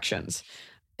own directions.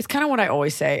 It's kind of what I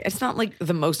always say. It's not like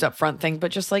the most upfront thing,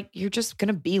 but just like, you're just going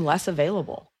to be less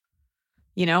available,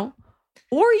 you know?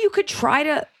 Or you could try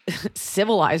to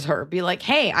civilize her, be like,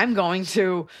 hey, I'm going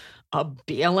to a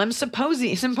BLM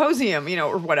symposium, you know,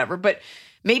 or whatever. But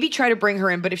maybe try to bring her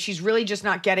in. But if she's really just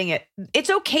not getting it, it's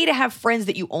okay to have friends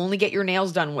that you only get your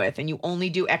nails done with and you only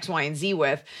do X, Y, and Z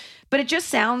with. But it just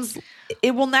sounds,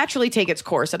 it will naturally take its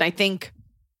course. And I think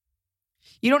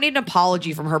you don't need an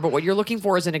apology from her, but what you're looking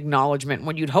for is an acknowledgement.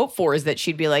 What you'd hope for is that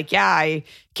she'd be like, yeah, I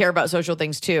care about social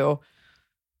things too.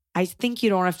 I think you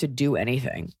don't have to do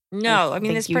anything. No, I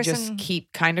mean, this person just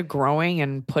keep kind of growing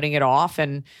and putting it off,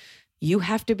 and you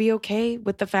have to be okay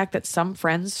with the fact that some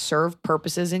friends serve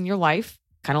purposes in your life,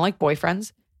 kind of like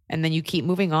boyfriends, and then you keep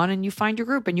moving on and you find your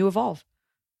group and you evolve.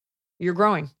 You're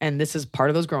growing, and this is part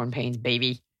of those growing pains,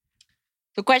 baby.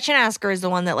 The question asker is the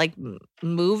one that like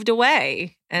moved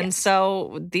away. And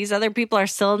so these other people are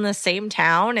still in the same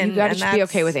town. And you got to just be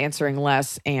okay with answering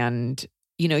less. And,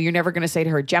 you know, you're never going to say to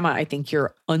her, Gemma, I think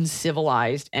you're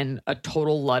uncivilized and a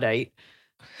total Luddite,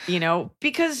 you know,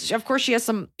 because of course she has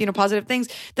some, you know, positive things.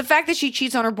 The fact that she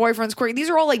cheats on her boyfriend's quirky, these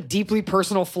are all like deeply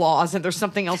personal flaws and there's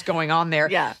something else going on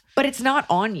there. Yeah. But it's not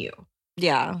on you.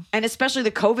 Yeah. And especially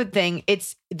the COVID thing,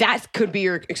 that could be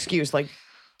your excuse. Like,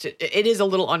 it is a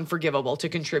little unforgivable to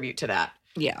contribute to that.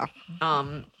 Yeah.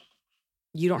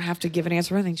 You don't have to give an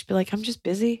answer or anything. Just be like, I'm just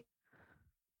busy.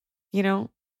 You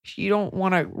know, you don't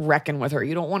want to reckon with her.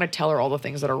 You don't want to tell her all the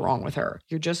things that are wrong with her.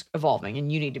 You're just evolving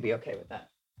and you need to be okay with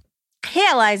that. Hey,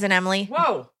 Eliza and Emily.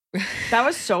 Whoa. That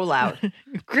was so loud.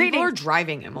 Greetings. People are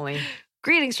driving, Emily.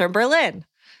 Greetings from Berlin.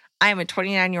 I am a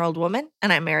 29-year-old woman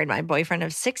and I married my boyfriend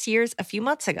of 6 years a few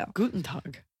months ago. Guten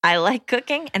Tag. I like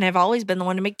cooking and have always been the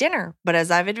one to make dinner. But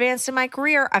as I've advanced in my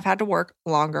career, I've had to work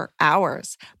longer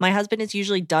hours. My husband is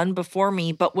usually done before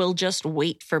me, but will just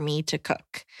wait for me to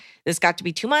cook. This got to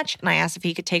be too much, and I asked if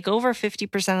he could take over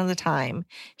 50% of the time.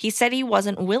 He said he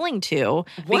wasn't willing to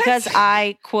because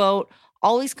I, quote,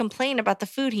 always complain about the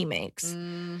food he makes.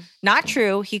 Not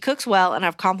true. He cooks well, and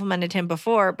I've complimented him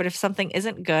before, but if something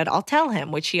isn't good, I'll tell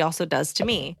him, which he also does to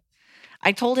me.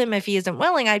 I told him if he isn't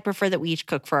willing, I'd prefer that we each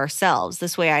cook for ourselves.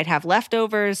 This way I'd have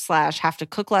leftovers / have to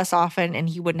cook less often, and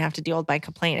he wouldn't have to deal with my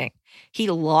complaining. He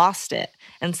lost it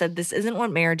and said this isn't what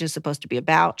marriage is supposed to be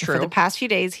about. True. For the past few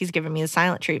days, he's given me the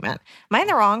silent treatment. Am I in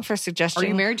the wrong for suggesting Are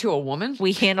you married to a woman?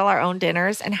 we handle our own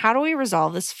dinners? And how do we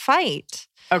resolve this fight?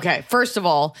 Okay, first of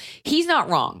all, he's not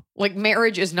wrong. Like,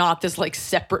 marriage is not this like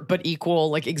separate but equal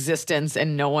like existence,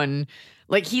 and no one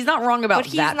like he's not wrong about But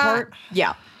he's that not- part.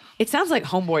 Yeah. It sounds like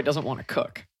homeboy doesn't want to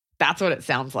cook. That's what it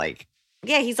sounds like.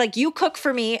 Yeah, he's like, you cook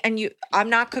for me and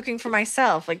I'm not cooking for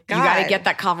myself. Like, God. You got to get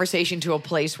that conversation to a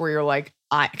place where you're like,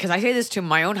 because I say this to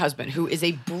my own husband, who is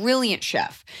a brilliant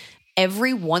chef.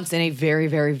 Every once in a very,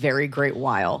 very, very great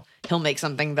while, he'll make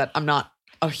something that I'm not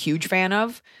a huge fan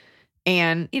of.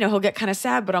 And, he'll get kind of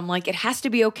sad, but I'm like, it has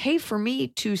to be okay for me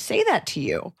to say that to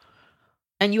you.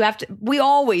 And you have to, we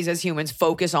always as humans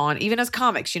focus on, even as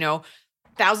comics,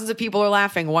 thousands of people are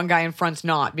laughing. One guy in front's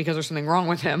not because there's something wrong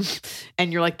with him.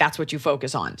 And you're like, that's what you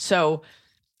focus on. So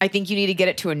I think you need to get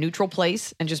it to a neutral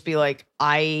place and just be like,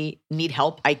 I need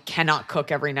help. I cannot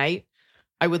cook every night.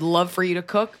 I would love for you to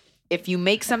cook. If you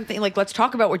make something, like, let's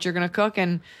talk about what you're going to cook.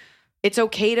 And it's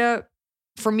okay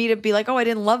for me to be like, oh, I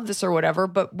didn't love this or whatever,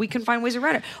 but we can find ways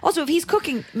around it. Also, if he's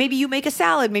cooking, maybe you make a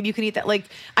salad. Maybe you can eat that. Like,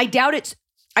 I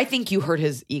think you hurt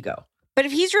his ego. But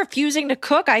if he's refusing to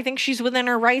cook, I think she's within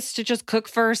her rights to just cook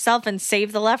for herself and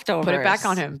save the leftovers. Put it back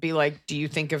on him. Be like, do you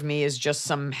think of me as just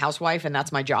some housewife and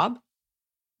that's my job?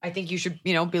 I think you should,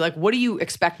 be like, what do you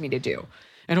expect me to do?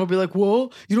 And he'll be like,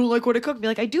 well, you don't like what I cook. Be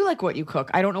like, I do like what you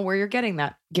cook. I don't know where you're getting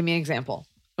that. Give me an example.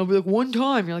 He'll be like, one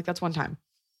time. You're like, that's one time.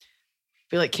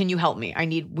 Be like, can you help me?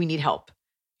 We need help.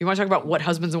 You want to talk about what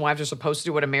husbands and wives are supposed to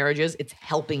do, what a marriage is? It's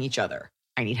helping each other.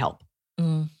 I need help.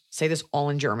 Say this all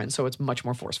in German, so it's much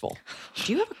more forceful.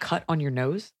 Do you have a cut on your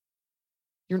nose?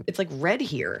 It's like red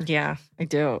here. Yeah, I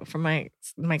do. From my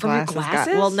From your glasses.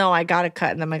 glasses? Well, no, I got a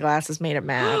cut and then my glasses made it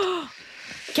mad.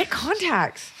 Get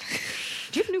contacts.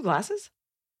 Do you have new glasses?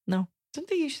 No. Don't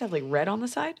they used to have like red on the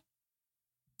side?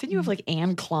 Didn't you have like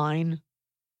Anne Klein?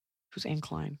 Who's Anne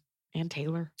Klein? Ann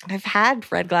Taylor? I've had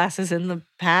red glasses in the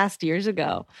past years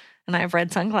ago, and I have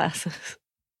red sunglasses.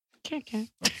 Okay.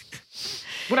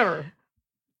 Whatever.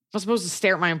 I'm supposed to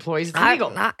stare at my employees. It's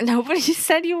illegal. Nobody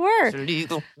said you were. It's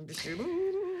illegal.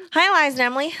 Hi, Liza and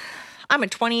Emily. I'm a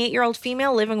 28-year-old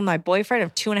female living with my boyfriend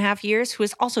of 2.5 years who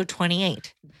is also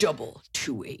 28. Double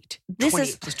 28. This 28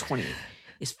 is- plus 28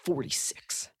 is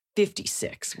 46.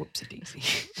 56. Whoops a daisy.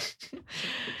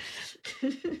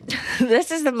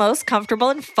 This is the most comfortable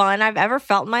and fun I've ever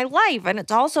felt in my life, and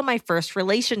it's also my first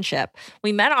relationship.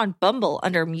 We met on Bumble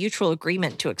under mutual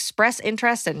agreement to express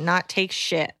interest and not take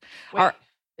shit. Wait,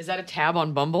 is that a tab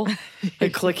on Bumble?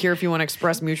 Like, click here if you want to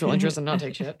express mutual interest and not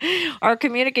take shit. Our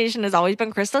communication has always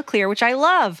been crystal clear, which I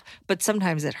love, but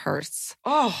sometimes it hurts.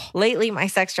 Oh. Lately, my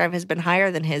sex drive has been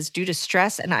higher than his due to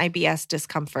stress and IBS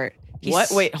discomfort.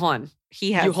 What? Wait, hold on.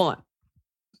 He has. Hold on.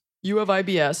 You have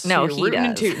IBS. No, so you're he rooting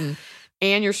and does. tooting,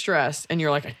 and you're stressed, and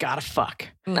you're like, I gotta fuck.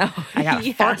 No, I gotta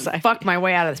he fuck, has fuck my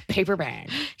way out of this paper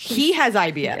bag. He has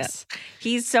IBS. Yes.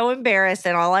 He's so embarrassed,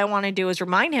 and all I want to do is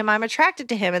remind him I'm attracted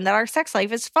to him and that our sex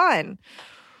life is fun.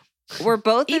 We're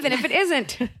both Even if it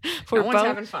isn't. We're no one's both-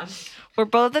 having fun. We're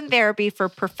both in therapy for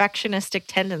perfectionistic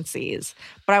tendencies,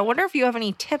 but I wonder if you have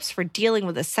any tips for dealing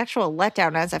with a sexual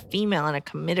letdown as a female in a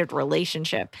committed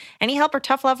relationship. Any help or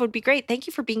tough love would be great. Thank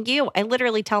you for being you. I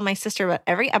literally tell my sister about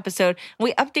every episode, and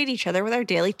we update each other with our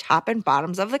daily top and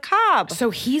bottoms of the cob. So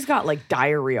he's got like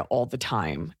diarrhea all the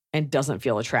time and doesn't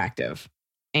feel attractive.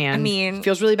 And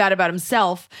feels really bad about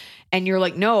himself. And you're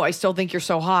like, no, I still think you're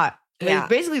so hot. Yeah.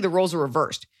 Basically, the roles are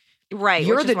reversed. Right.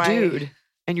 You're which is the why- dude.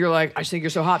 And you're like, I just think you're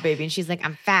so hot, baby. And she's like,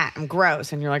 I'm fat, I'm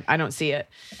gross. And you're like, I don't see it.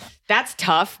 That's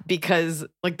tough because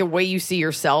like the way you see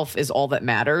yourself is all that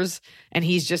matters. And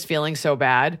he's just feeling so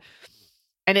bad.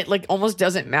 And it like almost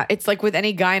doesn't matter. It's like with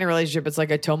any guy in a relationship, it's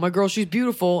like I tell my girl she's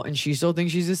beautiful and she still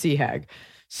thinks she's a sea hag.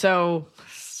 So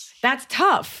that's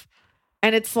tough.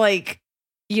 And it's like,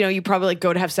 you probably like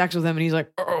go to have sex with him and he's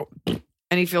like, oh,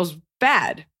 and he feels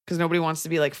bad because nobody wants to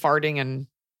be like farting and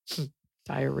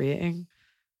diarrheaing.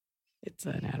 It's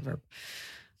an adverb.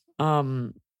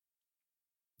 Can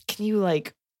you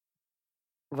like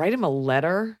write him a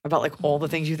letter about like all the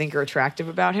things you think are attractive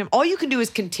about him. All you can do is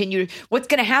continue. What's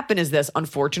going to happen is this,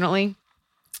 unfortunately,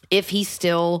 if he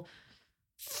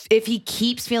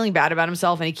keeps feeling bad about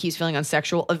himself and he keeps feeling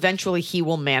unsexual, eventually he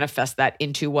will manifest that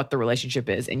into what the relationship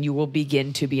is, and you will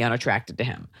begin to be unattracted to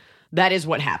him. That is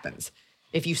what happens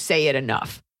if you say it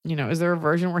enough. You know, is there a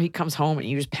version where he comes home and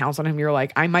you just pounce on him? You're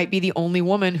like, I might be the only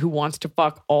woman who wants to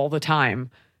fuck all the time.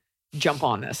 Jump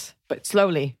on this, but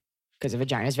slowly, because the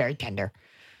vagina is very tender.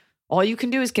 All you can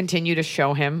do is continue to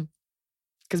show him,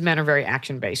 because men are very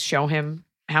action-based, show him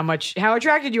how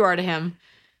attracted you are to him,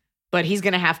 but he's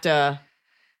going to have to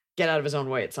get out of his own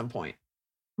way at some point.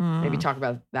 Maybe talk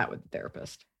about that with the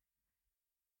therapist.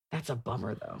 That's a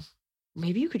bummer, though.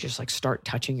 Maybe you could just like start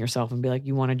touching yourself and be like,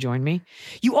 you want to join me?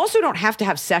 You also don't have to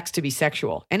have sex to be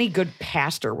sexual. Any good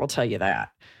pastor will tell you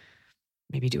that.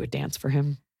 Maybe do a dance for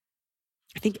him.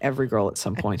 I think every girl at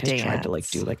some point has tried to like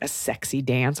do like a sexy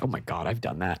dance. Oh my God, I've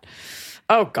done that.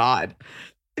 Oh God.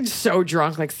 I'm so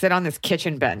drunk, like sit on this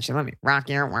kitchen bench and let me rock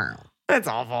your world. It's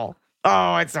awful.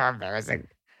 Oh, it's so embarrassing.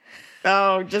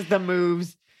 Oh, just the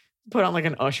moves. Put on like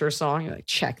an Usher song. You're like,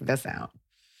 check this out.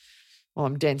 While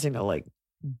I'm dancing to like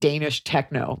Danish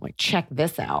techno. I'm like, check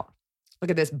this out. Look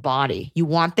at this body. You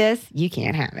want this? You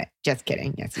can't have it. Just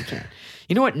kidding. Yes, you can.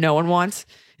 You know what no one wants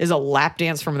is a lap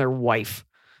dance from their wife.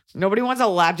 Nobody wants a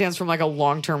lap dance from like a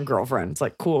long-term girlfriend. It's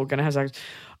like, cool, gonna have sex.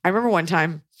 I remember one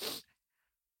time,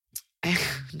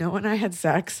 Noah and I had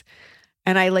sex,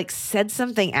 and I like said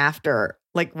something after,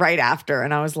 like right after,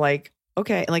 and I was like,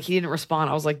 okay. And like he didn't respond.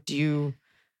 I was like,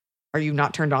 are you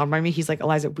not turned on by me? He's like,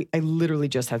 Eliza, I literally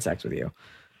just had sex with you.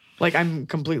 Like I'm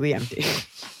completely empty.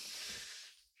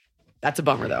 That's a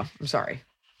bummer though. I'm sorry.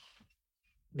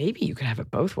 Maybe you could have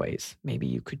it both ways. Maybe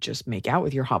you could just make out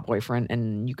with your hot boyfriend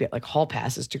and you get like hall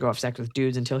passes to go have sex with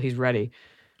dudes until he's ready.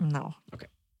 No. Okay.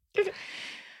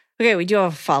 Okay, we do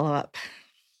have a follow-up.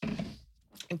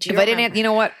 If I didn't, you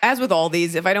know what? As with all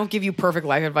these, if I don't give you perfect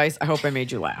life advice, I hope I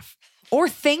made you laugh. Or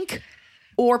think,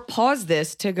 or pause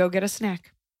this to go get a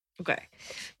snack. Okay.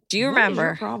 Do you remember?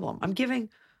 What is your problem? I'm giving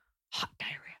hot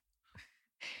diarrhea.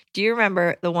 Do you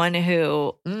remember the one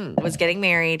who was getting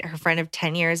married? Her friend of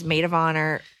 10 years, maid of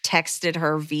honor, texted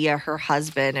her via her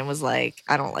husband and was like,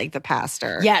 I don't like the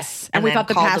pastor. Yes. And we thought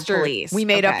the pastor, we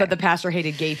made up that the pastor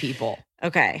hated gay people.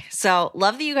 Okay. So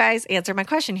love that you guys answered my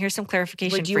question. Here's some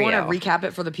clarification for you. Do you want to recap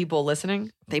it for the people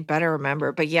listening? They better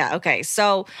remember. But yeah, okay.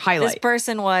 So highlight. This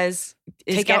person is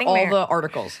Take getting out all married. the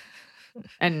articles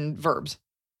and verbs.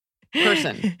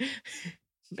 Person.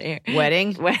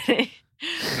 Wedding.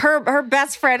 Her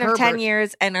best friend of 10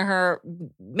 years and her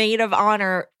maid of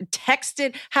honor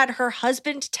had her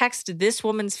husband text this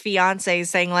woman's fiance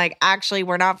saying like, actually,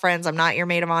 we're not friends. I'm not your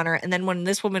maid of honor. And then when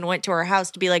this woman went to her house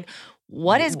to be like,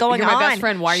 what is going on? You're my best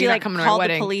friend. Why are you not coming to my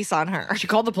wedding? She called the police on her. She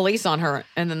called the police on her.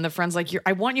 And then the friend's like,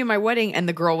 I want you at my wedding. And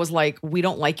the girl was like, we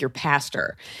don't like your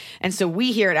pastor. And so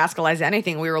we here at Ask Eliza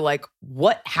Anything, we were like,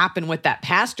 what happened with that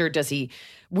pastor?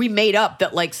 We made up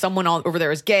that like someone over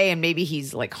there is gay and maybe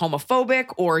he's like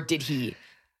homophobic, or did he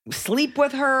sleep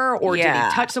with her, or did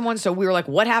he touch someone? So we were like,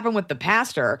 what happened with the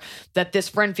pastor that this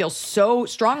friend feels so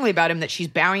strongly about him that she's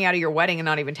bowing out of your wedding and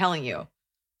not even telling you?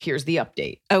 Here's the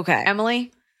update. Okay.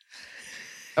 Emily,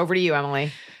 over to you,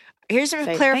 Emily. Here's some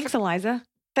clarification. Thanks, Eliza.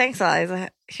 Thanks, Eliza.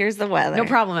 Here's the weather. No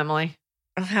problem, Emily.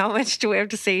 How much do we have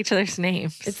to say each other's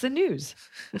names? It's the news.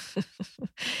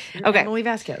 Okay. Emily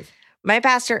Vasquez. My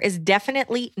pastor is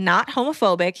definitely not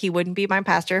homophobic. He wouldn't be my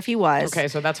pastor if he was. Okay,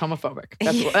 so that's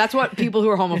homophobic. That's what people who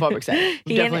are homophobic say.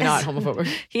 Definitely not homophobic.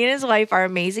 He and his wife are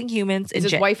amazing humans. Is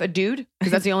his wife a dude?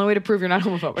 Because that's the only way to prove you're not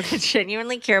homophobic.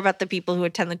 Genuinely care about the people who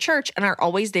attend the church and are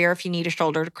always there if you need a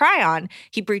shoulder to cry on.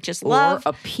 He preaches love. Or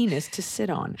a penis to sit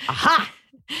on. Aha!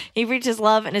 He preaches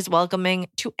love and is welcoming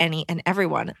to any and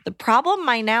everyone. The problem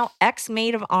my now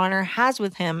ex-maid of honor has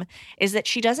with him is that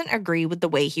she doesn't agree with the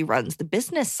way he runs the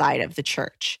business side of the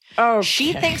church. Okay.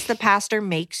 She thinks the pastor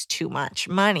makes too much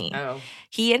money. Oh.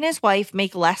 He and his wife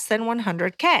make less than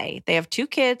 $100K. They have 2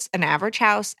 kids, an average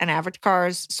house, and average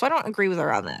cars, so I don't agree with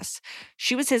her on this.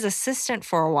 She was his assistant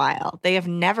for a while. They have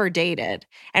never dated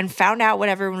and found out what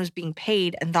everyone was being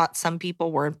paid and thought some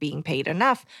people weren't being paid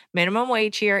enough. Minimum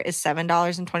wage here is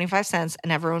 $7.25,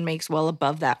 and everyone makes well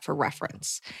above that for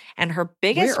reference. And her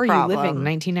biggest problem— Where are you living,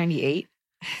 1998?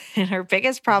 And her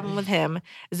biggest problem with him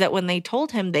is that when they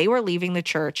told him they were leaving the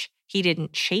church, he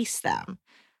didn't chase them.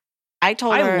 I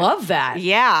told her— I love that.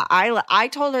 Yeah. I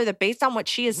told her that based on what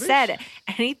she has said,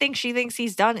 anything she thinks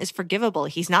he's done is forgivable.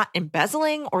 He's not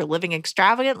embezzling or living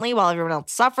extravagantly while everyone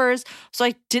else suffers. So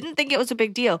I didn't think it was a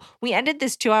big deal. We ended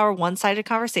this 2-hour one-sided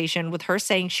conversation with her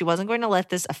saying she wasn't going to let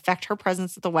this affect her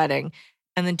presence at the wedding.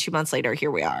 And then 2 months later, here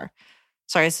we are.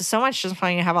 Sorry, this is so much just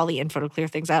finding to have all the info to clear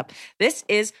things up. This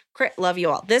is, love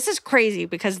you all. This is crazy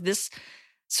because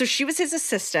so she was his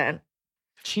assistant.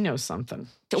 She knows something.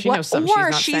 She knows something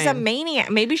Or she's she's saying. a maniac.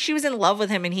 Maybe she was in love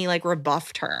with him and he like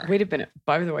rebuffed her. Wait a minute.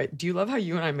 By the way, do you love how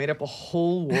you and I made up a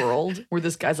whole world where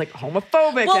this guy's like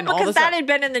homophobic Well, and all because this that had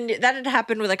been that had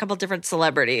happened with a couple different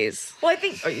celebrities. Well, I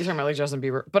think you're talking about like Justin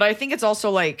Bieber, but I think it's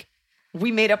also like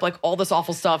we made up like all this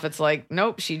awful stuff. It's like,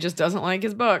 nope, she just doesn't like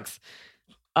his books.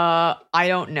 I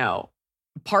don't know.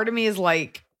 Part of me is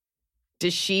like,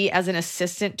 does she, as an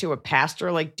assistant to a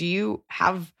pastor, like, do you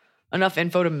have enough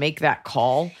info to make that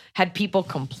call? Had people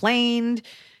complained,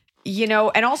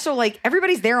 and also like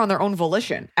everybody's there on their own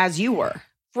volition, as you were.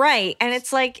 Right. And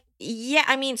it's like, yeah,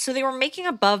 I mean, so they were making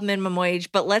above minimum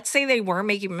wage, but let's say they were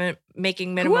making minimum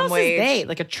Who else wage. is they?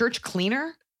 Like a church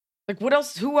cleaner? Like what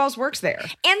else? Who else works there?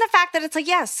 And the fact that it's like,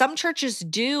 yeah, some churches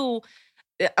do.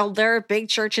 There are big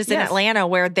churches in Yes. Atlanta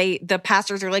where the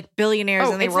pastors are like billionaires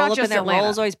and they it's roll not up in just their Atlanta.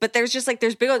 Rolls Royce. But there's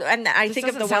big, and I This think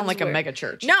of doesn't the sound ones like a where- mega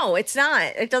church. No, it's not.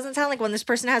 It doesn't sound like when this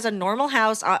person has a normal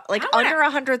house, like under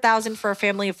 100,000 for a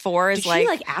family of four is Did she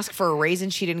like ask for a raise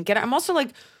and she didn't get it? I'm also like,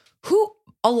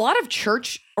 a lot of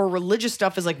church or religious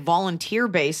stuff is like volunteer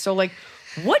based. So like,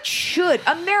 what should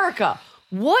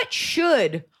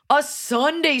a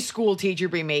Sunday school teacher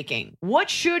be making? What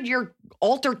should your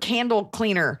altar candle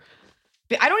cleaner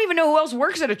be? I don't even know who else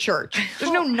works at a church.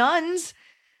 There's no nuns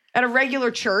at a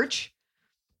regular church.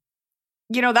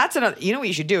 That's another, what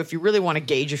you should do if you really want to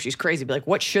gauge if she's crazy, be like,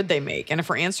 what should they make? And if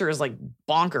her answer is like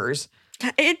bonkers,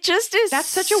 it just is. that's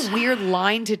such a weird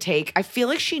line to take. I feel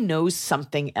like she knows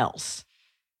something else.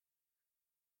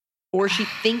 Or she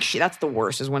thinks that's the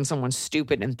worst, is when someone's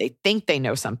stupid and they think they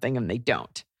know something and they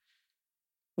don't.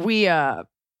 We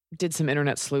did some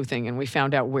internet sleuthing and we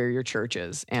found out where your church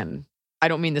is. And I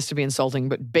don't mean this to be insulting,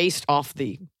 but based off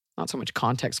the, not so much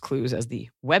context clues as the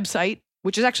website,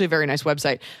 which is actually a very nice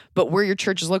website, but where your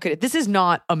church is located, this is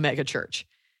not a mega church.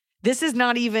 This is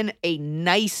not even a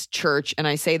nice church. And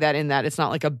I say that in that it's not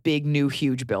like a big, new,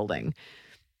 huge building.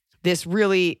 This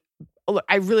really,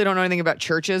 I really don't know anything about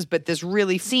churches, but this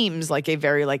really seems like a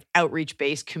very like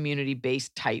outreach-based,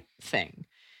 community-based type thing.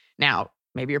 Now,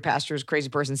 maybe your pastor is a crazy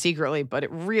person secretly, but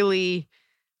it really,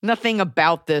 nothing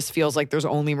about this feels like there's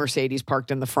only Mercedes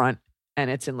parked in the front and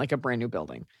it's in like a brand new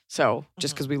building. So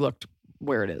just because we looked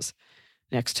where it is,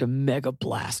 next to Mega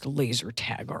Blast Laser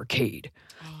Tag Arcade.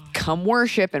 Come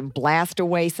worship and blast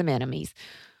away some enemies.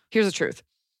 Here's the truth.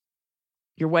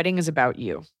 Your wedding is about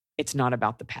you. It's not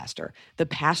about the pastor. The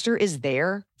pastor is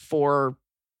there for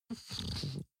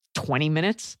 20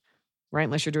 minutes, right?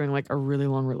 Unless you're doing like a really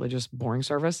long religious boring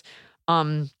service.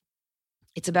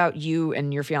 It's about you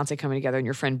and your fiance coming together and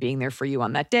your friend being there for you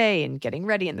on that day and getting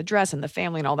ready and the dress and the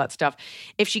family and all that stuff.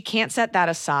 If she can't set that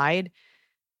aside,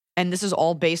 and this is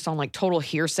all based on like total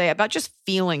hearsay about just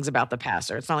feelings about the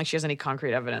pastor, it's not like she has any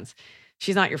concrete evidence,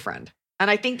 she's not your friend. And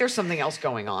I think there's something else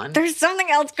going on. There's something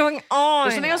else going on.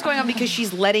 There's something else going on because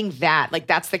she's letting that, like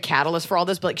that's the catalyst for all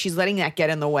this, but like she's letting that get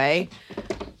in the way.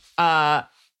 I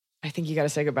think you got to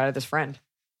say goodbye to this friend.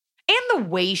 And the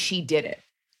way she did it.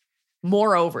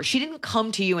 Moreover, she didn't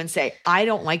come to you and say, I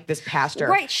don't like this pastor.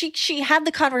 Right. She had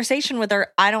the conversation with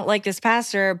her, I don't like this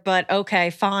pastor, but okay,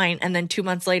 fine. And then 2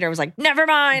 months later, was like, never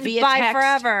mind, bye text,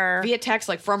 forever. Via text,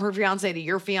 like from her fiance to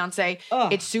your fiance.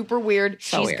 Ugh. It's super weird.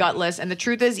 So She's weird. gutless. And the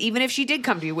truth is, even if she did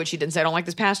come to you, which she didn't say, I don't like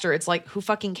this pastor, it's like, who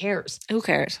fucking cares? Who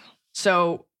cares?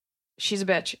 So she's a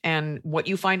bitch. And what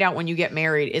you find out when you get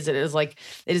married is it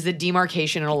is the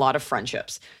demarcation in a lot of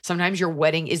friendships. Sometimes your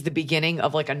wedding is the beginning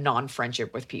of like a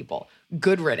non-friendship with people.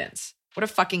 Good riddance. What a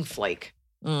fucking flake.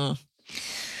 We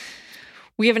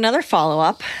have another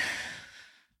follow-up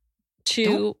to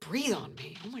Don't breathe on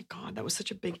me. Oh my God, that was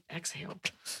such a big exhale.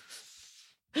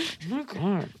 Oh my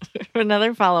God.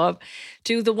 another follow-up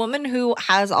to the woman who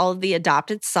has all of the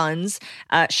adopted sons.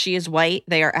 She is white.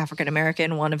 They are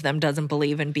African-American. One of them doesn't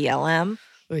believe in BLM.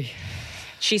 Oy.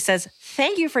 She says,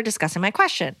 thank you for discussing my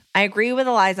question. I agree with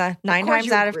Eliza 9 course times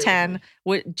you out of agree 10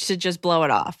 to just blow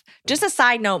it off. Just a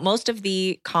side note, most of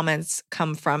the comments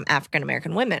come from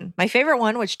African-American women. My favorite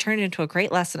one, which turned into a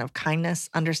great lesson of kindness,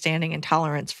 understanding, and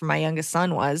tolerance for my youngest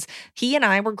son was, he and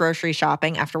I were grocery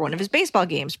shopping after one of his baseball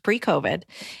games pre-COVID,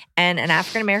 and an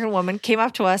African-American woman came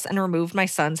up to us and removed my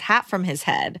son's hat from his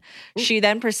head. She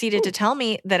then proceeded to tell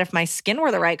me that if my skin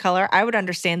were the right color, I would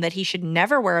understand that he should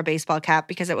never wear a baseball cap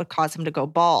because it would cause him to go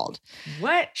bald.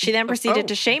 What? She then proceeded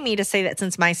to shame me to say that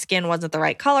since my skin wasn't the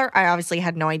right color, I obviously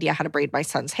had no idea how to braid my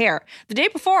son's hair. The day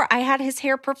before, I had his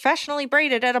hair professionally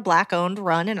braided at a Black-owned,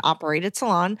 run, and operated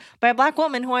salon by a Black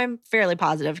woman who I'm fairly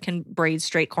positive can braid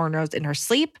straight cornrows in her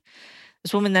sleep.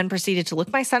 This woman then proceeded to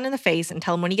look my son in the face and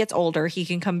tell him when he gets older, he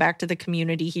can come back to the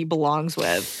community he belongs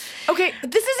with. Okay,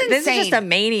 this is insane. This is just a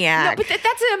maniac. No, but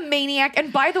that's a maniac.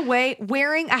 And by the way,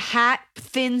 wearing a hat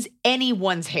thins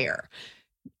anyone's hair.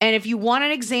 And if you want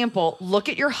an example, look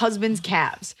at your husband's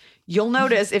calves. You'll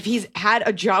notice if he's had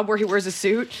a job where he wears a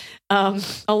suit, a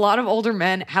lot of older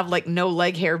men have like no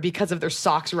leg hair because of their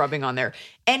socks rubbing on there.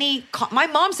 My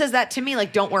mom says that to me,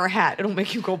 like, don't wear a hat. It'll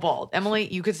make you go bald. Emily,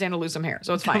 you could stand to lose some hair,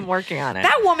 so it's fine. I'm working on it.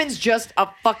 That woman's just a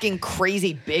fucking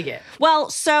crazy bigot. Well,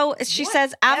 so she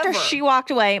says, after she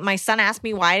walked away, my son asked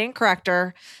me why I didn't correct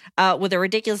her with a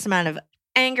ridiculous amount of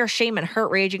anger, shame, and hurt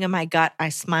raging in my gut. I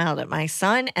smiled at my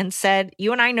son and said,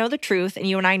 you and I know the truth, and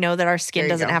you and I know that our skin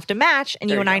doesn't have to match, and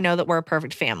you and I know that we're a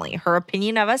perfect family. Her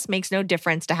opinion of us makes no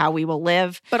difference to how we will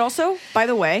live. But also, by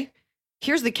the way,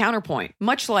 here's the counterpoint.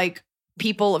 Much like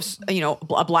people of,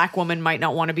 a black woman might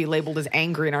not want to be labeled as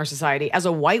angry in our society. As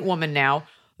a white woman now,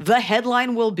 the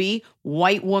headline will be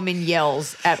white woman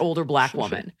yells at older black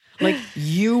woman. Like,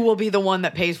 you will be the one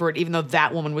that pays for it, even though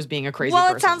that woman was being a crazy person.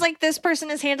 Well, it sounds like this person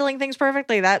is handling things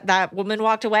perfectly. That woman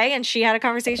walked away and she had a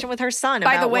conversation with her son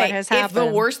about what has happened. If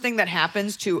the worst thing that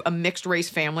happens to a mixed race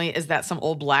family is that some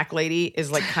old black lady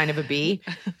is like kind of a bee,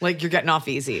 like, you're getting off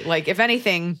easy. Like, if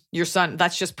anything, your son,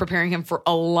 that's just preparing him for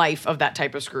a life of that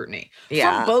type of scrutiny.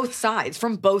 Yeah. From both sides,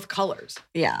 from both colors.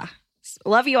 Yeah.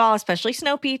 Love you all, especially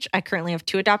Snow Peach. I currently have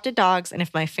 2 adopted dogs, and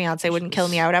if my fiance wouldn't kill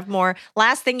me, I would have more.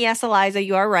 Last thing, yes, Eliza,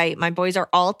 you are right. My boys are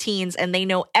all teens, and they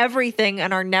know everything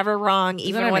and are never wrong,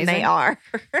 even when they are.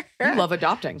 You love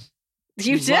adopting.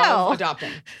 You do. Love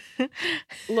adopting.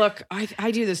 Look,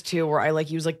 I do this too, where I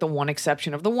like use like the one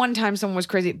exception of the one time someone was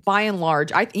crazy. By and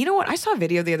large, you know what? I saw a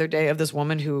video the other day of this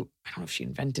woman who, I don't know if she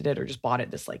invented it or just bought it,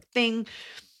 this like thing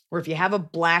where if you have a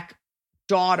black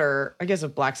daughter, I guess a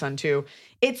black son too,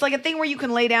 it's like a thing where you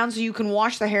can lay down so you can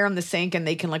wash the hair in the sink and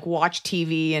they can like watch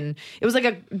TV. And it was like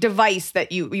a device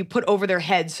that you put over their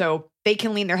head so they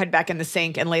can lean their head back in the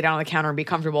sink and lay down on the counter and be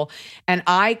comfortable. And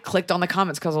I clicked on the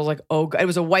comments because I was like, oh, it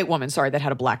was a white woman, sorry, that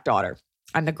had a black daughter.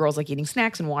 And the girl's like eating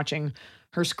snacks and watching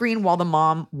her screen while the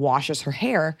mom washes her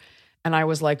hair. And I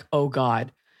was like, oh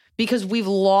God. Because we've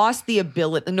lost the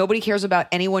ability. Nobody cares about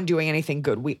anyone doing anything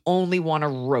good. We only want to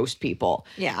roast people.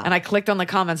 Yeah. And I clicked on the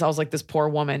comments. I was like, this poor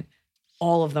woman.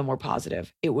 All of them were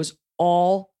positive. It was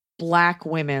all black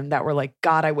women that were like,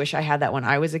 God, I wish I had that when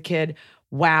I was a kid.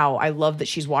 Wow, I love that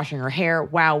she's washing her hair.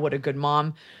 Wow, what a good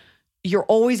mom. You're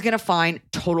always going to find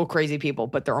total crazy people,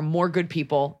 but there are more good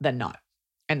people than not.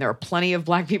 And there are plenty of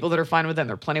black people that are fine with it. And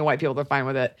there are plenty of white people that are fine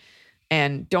with it.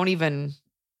 And don't even,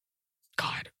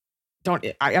 God.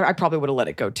 I probably would have let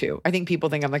it go too. I think people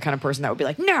think I'm the kind of person that would be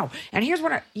like, no. And here's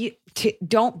what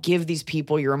don't give these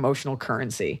people your emotional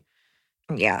currency.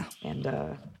 Yeah.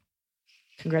 And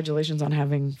congratulations on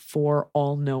having 4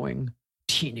 all-knowing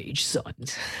teenage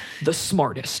sons. The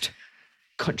smartest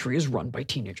country is run by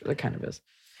teenagers. It kind of is.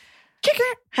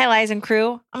 Hi, Lies and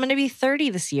crew. I'm going to be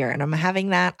 30 this year, and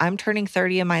I'm turning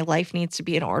 30 and my life needs to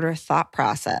be in order thought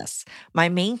process. My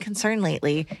main concern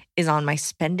lately is on my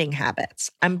spending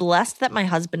habits. I'm blessed that my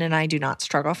husband and I do not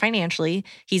struggle financially.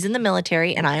 He's in the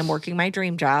military and I am working my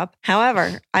dream job.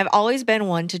 However, I've always been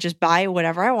one to just buy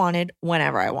whatever I wanted,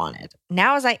 whenever I wanted.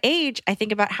 Now, as I age, I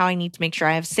think about how I need to make sure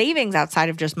I have savings outside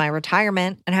of just my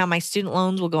retirement and how my student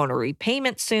loans will go into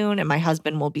repayment soon and my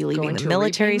husband will be leaving the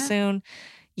military soon.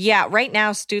 Yeah, right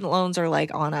now student loans are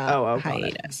like on a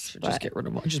hiatus. Just get rid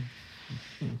of them. Just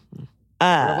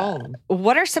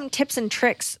what are some tips and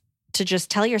tricks to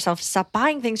just tell yourself to stop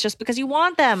buying things just because you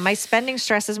want them? My spending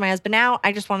stresses my husband out.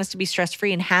 I just want us to be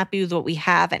stress-free and happy with what we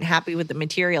have and happy with the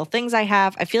material things I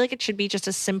have. I feel like it should be just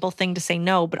a simple thing to say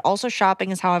no, but also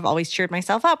shopping is how I've always cheered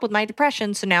myself up with my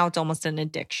depression, so now it's almost an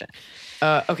addiction.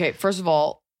 Okay, first of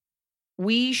all,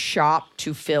 we shop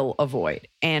to fill a void.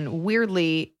 And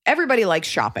weirdly, everybody likes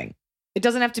shopping. It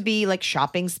doesn't have to be like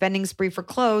shopping, spending spree for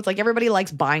clothes. Like everybody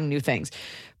likes buying new things.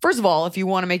 First of all, if you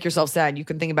want to make yourself sad, you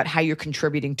can think about how you're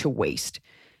contributing to waste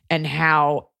and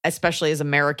how, especially as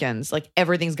Americans, like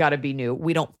everything's got to be new.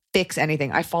 We don't fix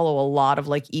anything. I follow a lot of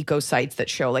like eco sites that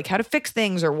show like how to fix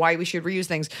things or why we should reuse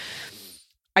things.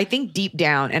 I think deep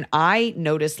down, and I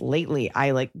noticed lately,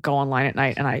 I like go online at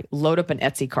night and I load up an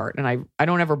Etsy cart, and I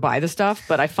don't ever buy the stuff,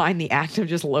 but I find the act of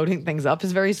just loading things up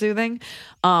is very soothing.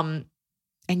 And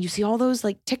you see all those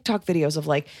like TikTok videos of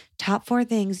like top 4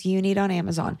 things you need on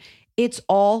Amazon. It's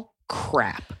all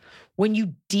crap. When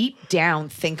you deep down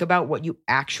think about what you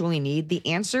actually need, the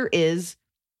answer is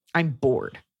I'm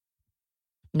bored.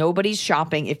 Nobody's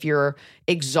shopping. If you're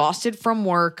exhausted from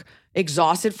work,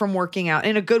 exhausted from working out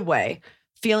in a good way,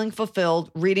 feeling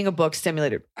fulfilled, reading a book,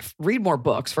 stimulated. Read more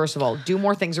books, first of all. Do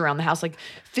more things around the house, like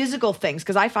physical things.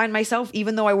 Because I find myself,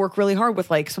 even though I work really hard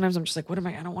with like, sometimes I'm just like,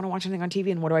 I don't want to watch anything on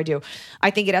TV. And what do? I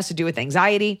think it has to do with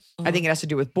anxiety. I think it has to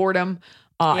do with boredom.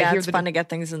 It's fun to get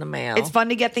things in the mail. It's fun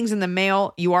to get things in the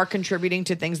mail. You are contributing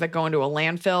to things that go into a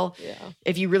landfill. Yeah.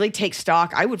 If you really take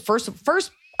stock, I would first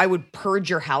I would purge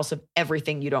your house of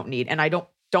everything you don't need. And I don't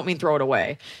mean throw it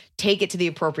away. Take it to the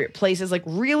appropriate places. Like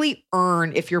really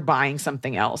earn if you're buying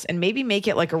something else and maybe make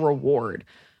it like a reward.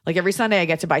 Like every Sunday I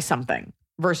get to buy something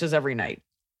versus every night.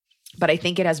 But I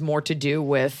think it has more to do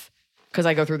with, because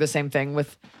I go through the same thing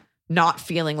with not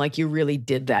feeling like you really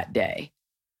did that day.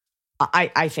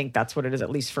 I think that's what it is, at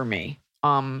least for me.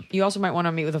 You also might want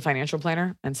to meet with a financial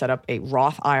planner and set up a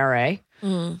Roth IRA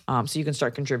so you can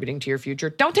start contributing to your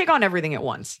future. Don't take on everything at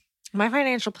once. My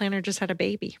financial planner just had a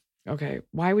baby. Okay.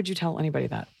 Why would you tell anybody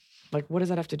that? Like, what does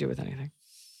that have to do with anything?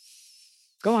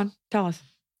 Go on. Tell us.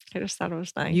 I just thought it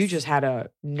was nice. You just had a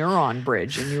neuron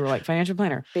bridge and you were like, financial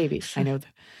planner, baby. I know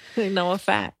that. I know a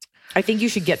fact. I think you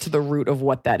should get to the root of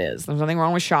what that is. There's nothing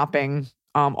wrong with shopping.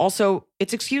 Also,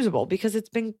 it's excusable because it's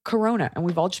been Corona and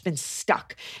we've all just been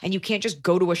stuck and you can't just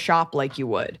go to a shop like you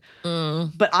would.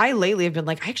 But I lately have been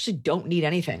like, I actually don't need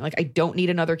anything. Like, I don't need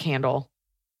another candle.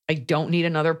 I don't need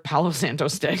another Palo Santo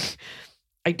stick.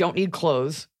 I don't need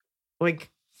clothes. Like,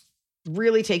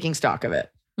 really taking stock of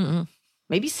it.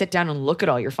 Maybe sit down and look at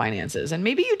all your finances. And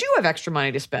maybe you do have extra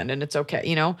money to spend and it's okay.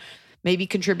 You know, maybe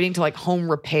contributing to like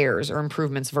home repairs or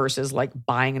improvements versus like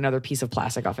buying another piece of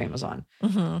plastic off Amazon.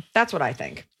 That's what I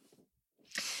think.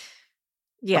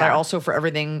 Yeah. But I also, for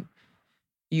everything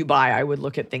you buy, I would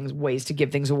look at ways to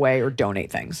give things away or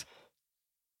donate things.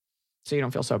 So you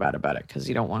don't feel so bad about it because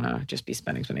you don't want to just be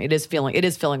spending. It is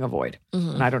filling a void.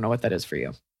 And I don't know what that is for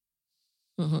you.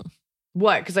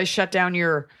 What? Because I shut down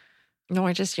your... No,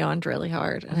 I just yawned really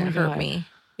hard and it hurt me.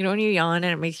 You know when you yawn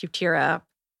and it makes you tear up?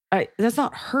 That's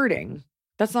not hurting.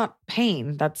 That's not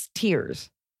pain. That's tears.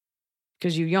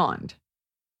 Because you yawned.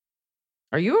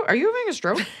 Are you having a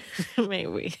stroke?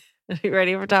 Maybe. Are you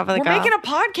ready for top of the We're cup? making a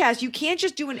podcast. You can't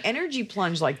just do an energy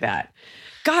plunge like that.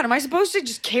 God, am I supposed to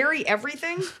just carry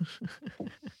everything?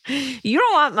 You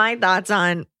don't want my thoughts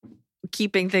on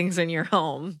keeping things in your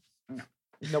home. No.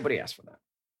 Nobody asked for that.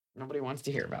 Nobody wants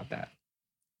to hear about that.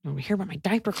 Nobody hear about my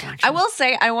diaper collection. I will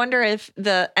say, I wonder if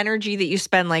the energy that you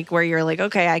spend, like where you're like,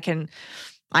 okay,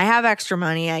 I have extra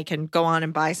money. I can go on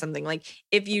and buy something. Like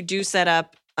if you do set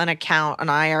up an account, an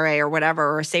IRA or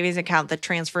whatever, or a savings account that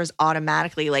transfers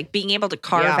automatically, like being able to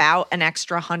carve out an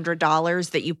extra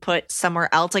 $100 that you put somewhere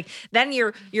else, like then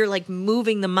you're like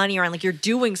moving the money around, like you're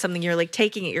doing something, you're like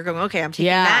taking it, you're going, okay, I'm taking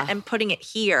that and putting it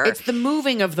here. It's the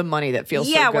moving of the money that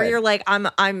feels so good. Where you're like,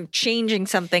 I'm changing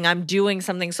something, I'm doing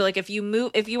something. So like if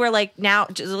you were like now,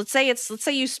 let's say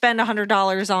you spend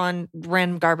 $100 on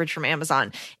random garbage from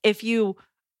Amazon. If you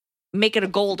make it a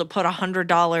goal to put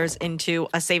 $100 into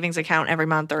a savings account every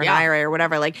month or an IRA or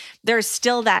whatever, like there's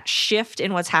still that shift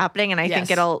in what's happening. And I think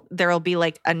there'll be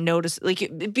like a notice, like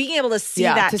being able to see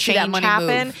that change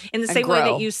happen in the same way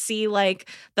that you see like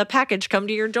the package come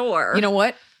to your door. You know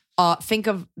what? Think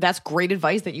of, that's great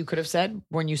advice that you could have said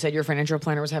when you said your financial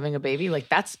planner was having a baby. Like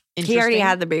that's interesting. He already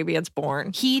had the baby. It's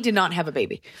born. He did not have a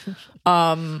baby.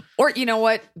 Or you know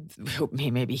what?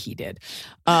 Maybe he did.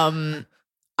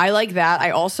 I like that.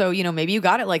 I also, maybe you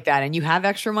got it like that and you have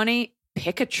extra money,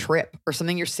 pick a trip or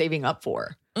something you're saving up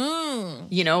for.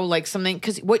 Like something,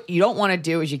 because what you don't want to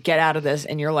do is you get out of this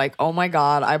and you're like, oh my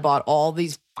God, I bought all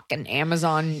these fucking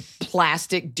Amazon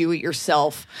plastic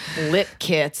do-it-yourself lip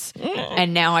kits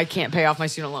and now I can't pay off my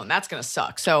student loan. That's going to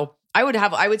suck. So I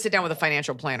would sit down with a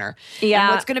financial planner. Yeah.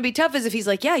 And what's going to be tough is if he's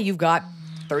like, yeah, you've got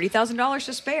 $30,000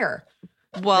 to spare.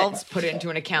 Well, let's put it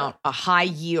into an account, a high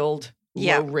yield,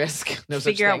 low risk. No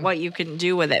Figure out what you can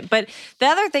do with it. But the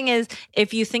other thing is,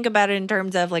 if you think about it in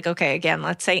terms of like, okay, again,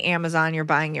 let's say Amazon, you're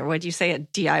buying what'd you say, a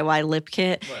DIY lip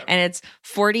kit, and it's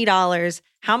 $40.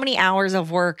 How many hours of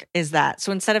work is that?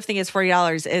 So instead of thinking it's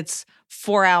 $40, it's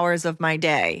 4 hours of my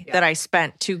day that I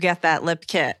spent to get that lip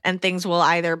kit. And things will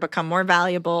either become more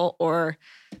valuable or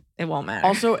it won't matter.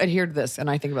 Also adhere to this, and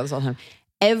I think about this all the time.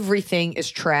 Everything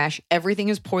is trash. Everything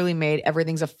is poorly made.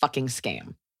 Everything's a fucking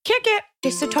scam. Kick it.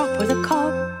 It's the top of the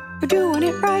cob. We're doing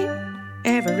it right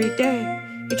every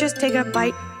day. You just take a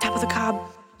bite. Top of the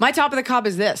cob. My top of the cob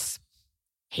is this.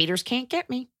 Haters can't get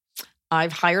me.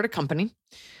 I've hired a company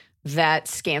that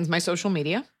scans my social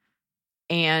media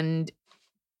and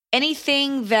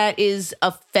anything that is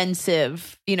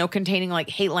offensive, containing like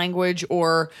hate language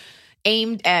or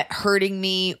aimed at hurting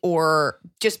me or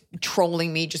just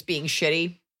trolling me, just being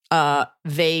shitty,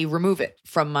 they remove it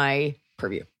from my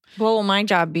purview. What will my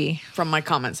job be? From my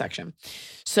comment section.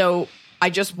 So I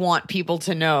just want people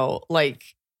to know, like,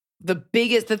 the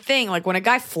thing, like when a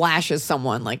guy flashes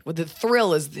someone, like the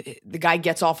thrill is the guy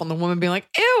gets off on the woman being like,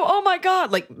 ew, oh my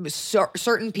God. Like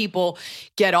certain people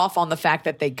get off on the fact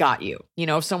that they got you. You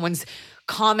know, if someone's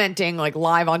commenting like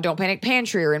live on Don't Panic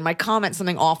Pantry or in my comment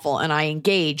something awful and I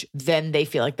engage, then they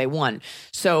feel like they won.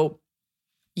 So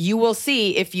you will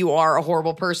see if you are a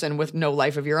horrible person with no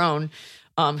life of your own,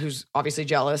 who's obviously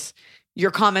jealous, your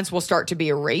comments will start to be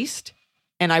erased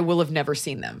and I will have never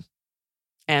seen them.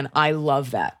 And I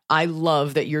love that. I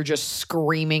love that you're just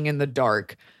screaming in the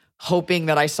dark, hoping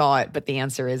that I saw it, but the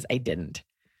answer is I didn't.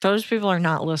 Those people are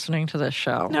not listening to this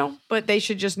show. No, but they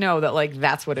should just know that, like,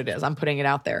 that's what it is. I'm putting it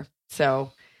out there.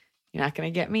 So you're not going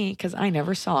to get me because I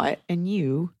never saw it and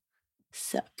you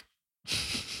suck.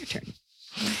 Your turn.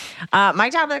 My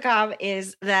top of the cob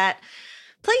is that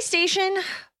PlayStation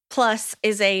Plus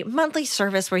is a monthly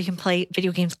service where you can play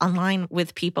video games online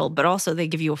with people, but also they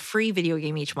give you a free video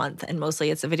game each month. And mostly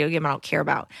it's a video game I don't care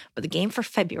about. But the game for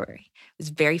February was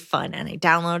very fun. And I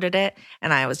downloaded it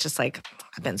and I was just like,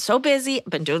 I've been so busy. I've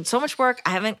been doing so much work.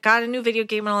 I haven't got a new video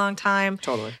game in a long time.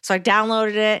 Totally. So I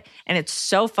downloaded it and it's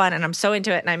so fun and I'm so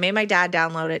into it. And I made my dad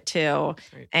download it too.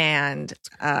 Great. And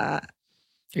you're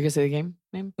going to say the game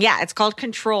name? Yeah, it's called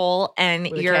Control. And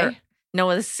With a you're... K? No,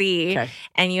 with a C. Okay.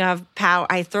 And you have power.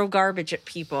 I throw garbage at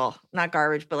people. Not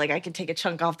garbage, but like I can take a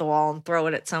chunk off the wall and throw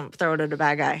it at a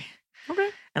bad guy. Okay.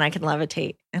 And I can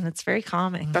levitate. And it's very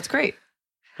calming. That's great.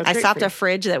 I stopped a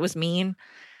fridge that was mean.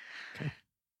 Okay.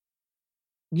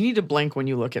 You need to blink when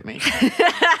you look at me.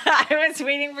 I was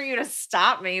waiting for you to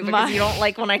stop me because you don't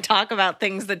like when I talk about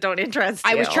things that don't interest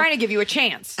you. I was trying to give you a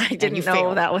chance. I didn't know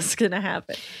failed. that was going to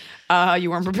happen.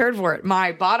 You weren't prepared for it.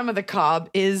 My bottom of the cob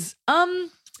is,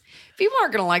 people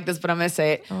aren't going to like this, but I'm going to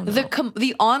say it. Oh, no.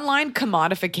 The online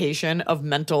commodification of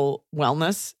mental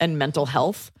wellness and mental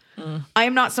health. I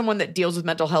am not someone that deals with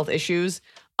mental health issues,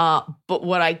 but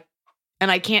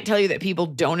I can't tell you that people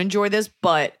don't enjoy this,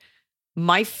 but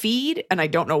my feed, and I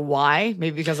don't know why,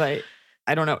 maybe because I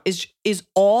don't know, is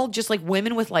all just like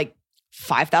women with like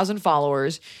 5,000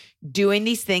 followers doing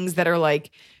these things that are like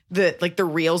the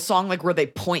real song, like where they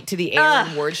point to the air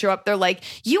and words show up. They're like,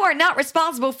 you are not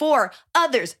responsible for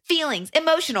others' feelings,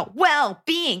 emotional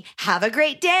well-being. Have a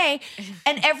great day.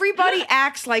 And everybody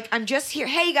acts like I'm just here.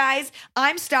 Hey guys,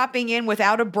 I'm stopping in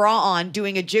without a bra on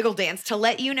doing a jiggle dance to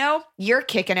let you know you're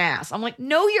kicking ass. I'm like,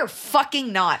 no, you're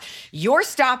fucking not. You're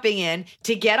stopping in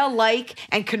to get a like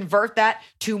and convert that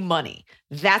to money.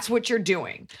 That's what you're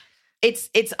doing.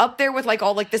 It's up there with like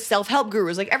all like the self-help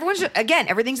gurus. Like everything's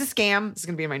a scam. This is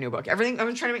going to be in my new book. I'm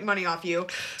trying to make money off you.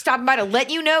 Stopping by to let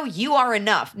you know you are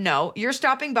enough. No, you're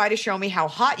stopping by to show me how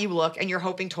hot you look and you're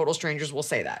hoping total strangers will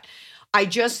say that.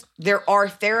 There are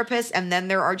therapists and then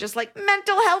there are just like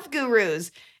mental health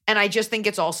gurus. And I just think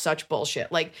it's all such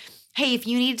bullshit. Like, hey, if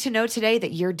you need to know today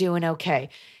that you're doing okay.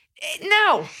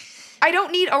 No. I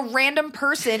don't need a random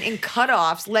person in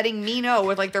cutoffs letting me know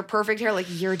with like their perfect hair, like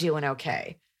you're doing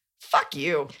okay. Fuck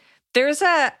you. There's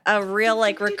a real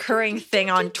like recurring thing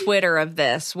on Twitter of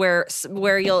this where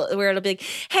it'll be like,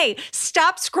 hey,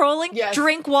 stop scrolling, yes.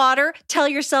 Drink water, tell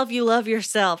yourself you love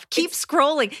yourself. Keep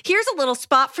scrolling. Here's a little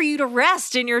spot for you to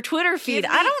rest in your Twitter feed.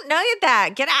 I don't know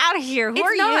that. Get out of here. Who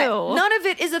are you? None of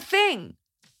it is a thing.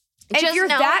 And if you're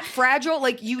that fragile,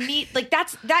 like you need, like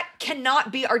that cannot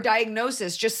be our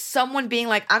diagnosis. Just someone being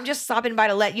like, I'm just stopping by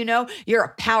to let you know you're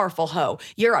a powerful hoe.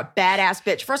 You're a badass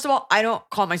bitch. First of all, I don't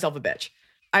call myself a bitch.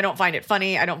 I don't find it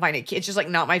funny. I don't find it, it's just like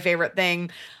not my favorite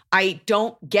thing. I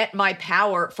don't get my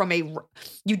power from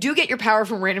you do get your power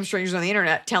from random strangers on the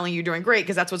internet telling you doing great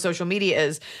because that's what social media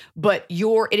is. But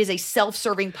it is a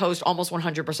self-serving post almost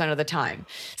 100% of the time.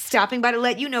 Stopping by to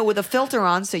let you know with a filter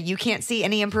on so you can't see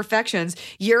any imperfections.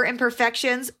 Your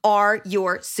imperfections are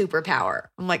your superpower.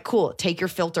 I'm like, cool, take your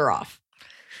filter off.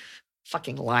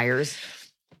 Fucking liars.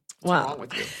 What's wrong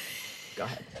with you? Go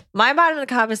ahead. My bottom of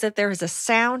the cob is that there is a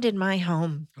sound in my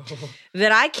home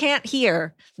that I can't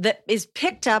hear that is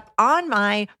picked up on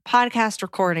my podcast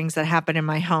recordings that happen in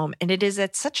my home. And it is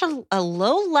at such a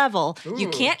low level. Ooh. You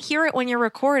can't hear it when you're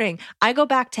recording. I go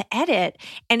back to edit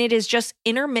and it is just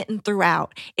intermittent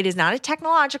throughout. It is not a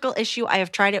technological issue. I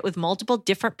have tried it with multiple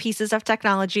different pieces of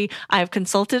technology. I have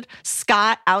consulted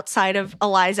Scott outside of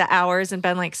Eliza hours and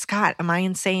been like, Scott, am I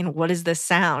insane? What is this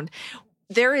sound?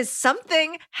 there is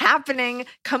something happening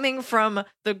coming from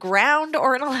the ground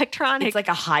or an electronic. It's like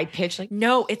a high pitch, like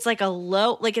No, it's like a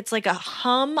low, like it's like a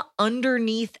hum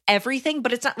underneath everything,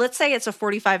 but it's not, let's say it's a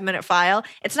 45-minute file.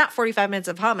 It's not 45 minutes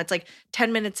of hum. It's like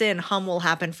 10 minutes in, hum will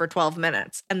happen for 12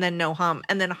 minutes and then no hum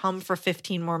and then hum for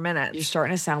 15 more minutes. you're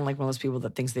starting to sound like one of those people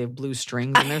that thinks they have blue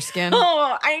strings in their skin.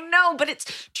 Oh, I know, but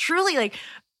it's truly like,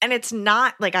 and it's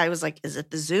not like I was like, is it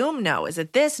the Zoom? No. Is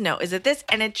it this? No. Is it this?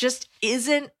 And it just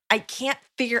isn't. I can't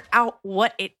figure out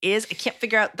what it is. I can't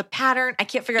figure out the pattern. I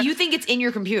can't figure out. You think it's in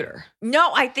your computer?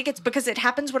 No, I think it's because it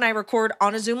happens when I record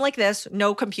on a Zoom like this,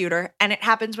 no computer, and it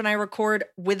happens when I record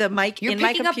with a mic You're in my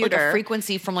picking up computer. like a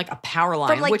frequency from like a power line,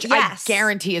 From, like, which yes. I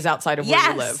guarantee is outside of yes,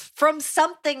 where you live. from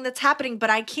something that's happening, but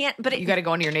I can't. But You got to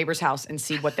go into your neighbor's house and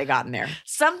see what they got in there.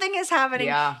 something is happening.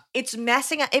 Yeah. It's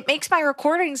messing up. It makes my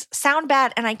recordings sound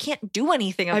bad, and I can't do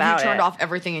anything about it. Have you turned off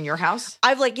everything in your house?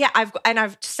 I've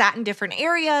I've sat in different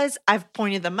areas. I've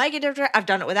pointed the mic at different. I've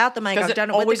done it without the mic. Does I've it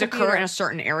done it always with the occur computer. in a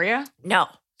certain area? No.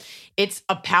 It's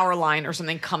a power line or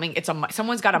something coming.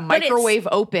 Someone's got a But it's- microwave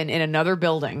open in another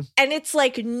building. And it's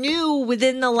like new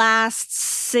within the last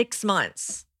 6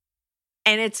 months.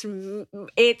 And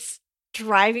it's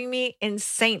driving me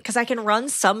insane because I can run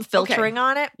some filtering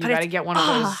on it. You But got to it's, get one of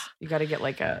those. You got to get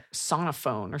like a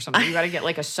sonophone or something. You got to get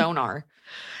like a sonar.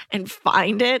 and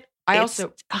find it. I'm It's-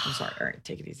 sorry. All right,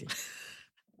 take it easy.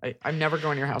 I'm never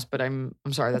going to your house, but I'm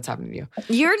sorry that's happening to you.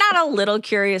 You're not a little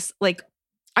curious, like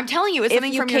I'm telling you, it's If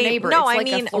something you from your came- neighbor. no, it's I like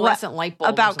mean, a fluorescent light bulb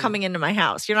or about something. coming into my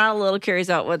house. You're not a little curious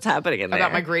about what's happening in there.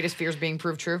 About my greatest fears being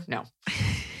proved true? No.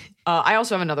 I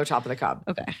also have another top of the cob.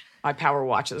 Okay. I power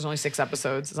watch it. There's only 6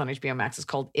 episodes. It's on HBO Max. It's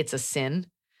called It's a Sin.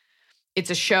 It's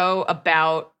a show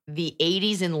about the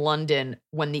 80s in London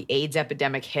when the AIDS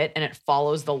epidemic hit, and it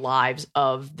follows the lives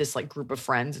of this like group of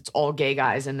friends. It's all gay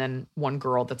guys and then one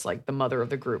girl that's like the mother of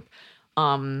the group.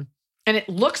 And it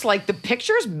looks like the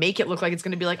pictures make it look like it's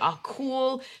going to be like a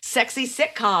cool, sexy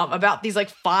sitcom about these like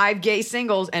 5 gay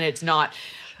singles, and it's not.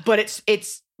 But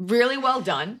it's really well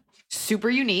done, super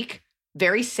unique,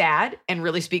 very sad, and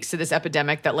really speaks to this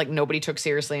epidemic that like nobody took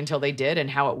seriously until they did, and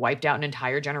how it wiped out an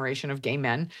entire generation of gay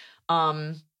men.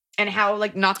 And how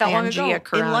like not that long ago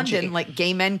Angia in London, Karanji. like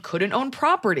gay men couldn't own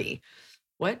property.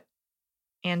 What?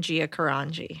 Angia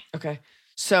Karanji. Okay.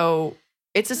 So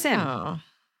It's a Sin. Oh.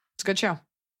 It's a good show.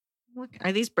 Look,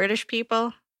 are these British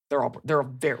people? They're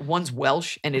very, one's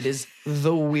Welsh and it is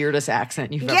the weirdest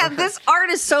accent you've ever Yeah, heard. this art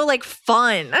is so like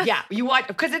fun. Yeah, you watch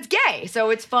because it's gay, so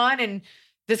it's fun, and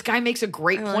this guy makes a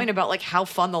great point about like how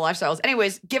fun the lifestyle is.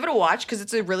 Anyways, give it a watch because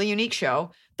it's a really unique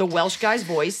show. The Welsh guy's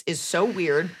voice is so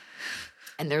weird,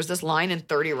 and there's this line in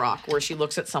 30 Rock where she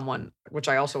looks at someone, which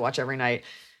I also watch every night,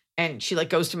 and she like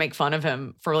goes to make fun of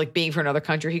him for like being from another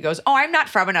country. He goes, "Oh, I'm not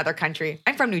from another country.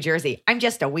 I'm from New Jersey. I'm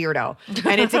just a weirdo,"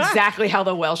 and it's exactly how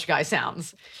the Welsh guy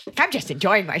sounds. I'm just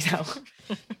enjoying myself.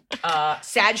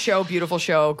 Sad show, beautiful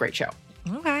show, great show.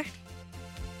 Okay.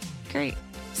 Great.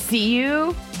 See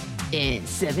you in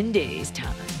 7 days'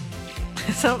 time.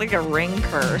 It sounds like a ring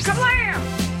curse.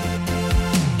 Kablam!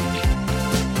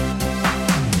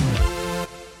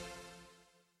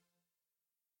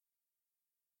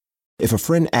 If a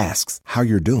friend asks how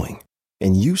you're doing,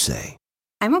 and you say,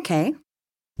 I'm okay.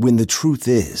 when the truth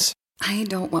is, I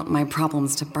don't want my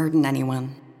problems to burden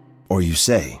anyone. or you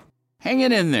say, Hang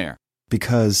it in there.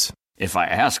 because, If I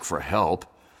ask for help,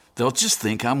 they'll just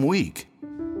think I'm weak.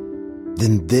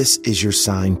 then this is your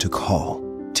sign to call,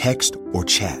 text, or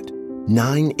chat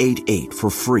 988 for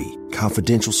free,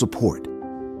 confidential support.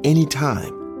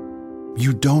 Anytime.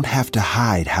 You don't have to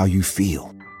hide how you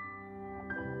feel.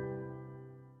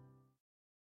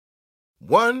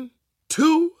 1,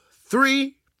 2,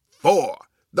 3, 4.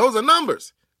 Those are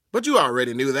numbers. But you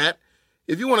already knew that.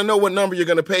 If you want to know what number you're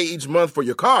going to pay each month for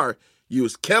your car,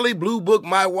 use Kelley Blue Book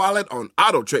My Wallet on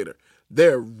Auto Trader.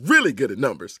 They're really good at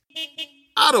numbers.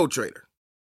 Auto Trader.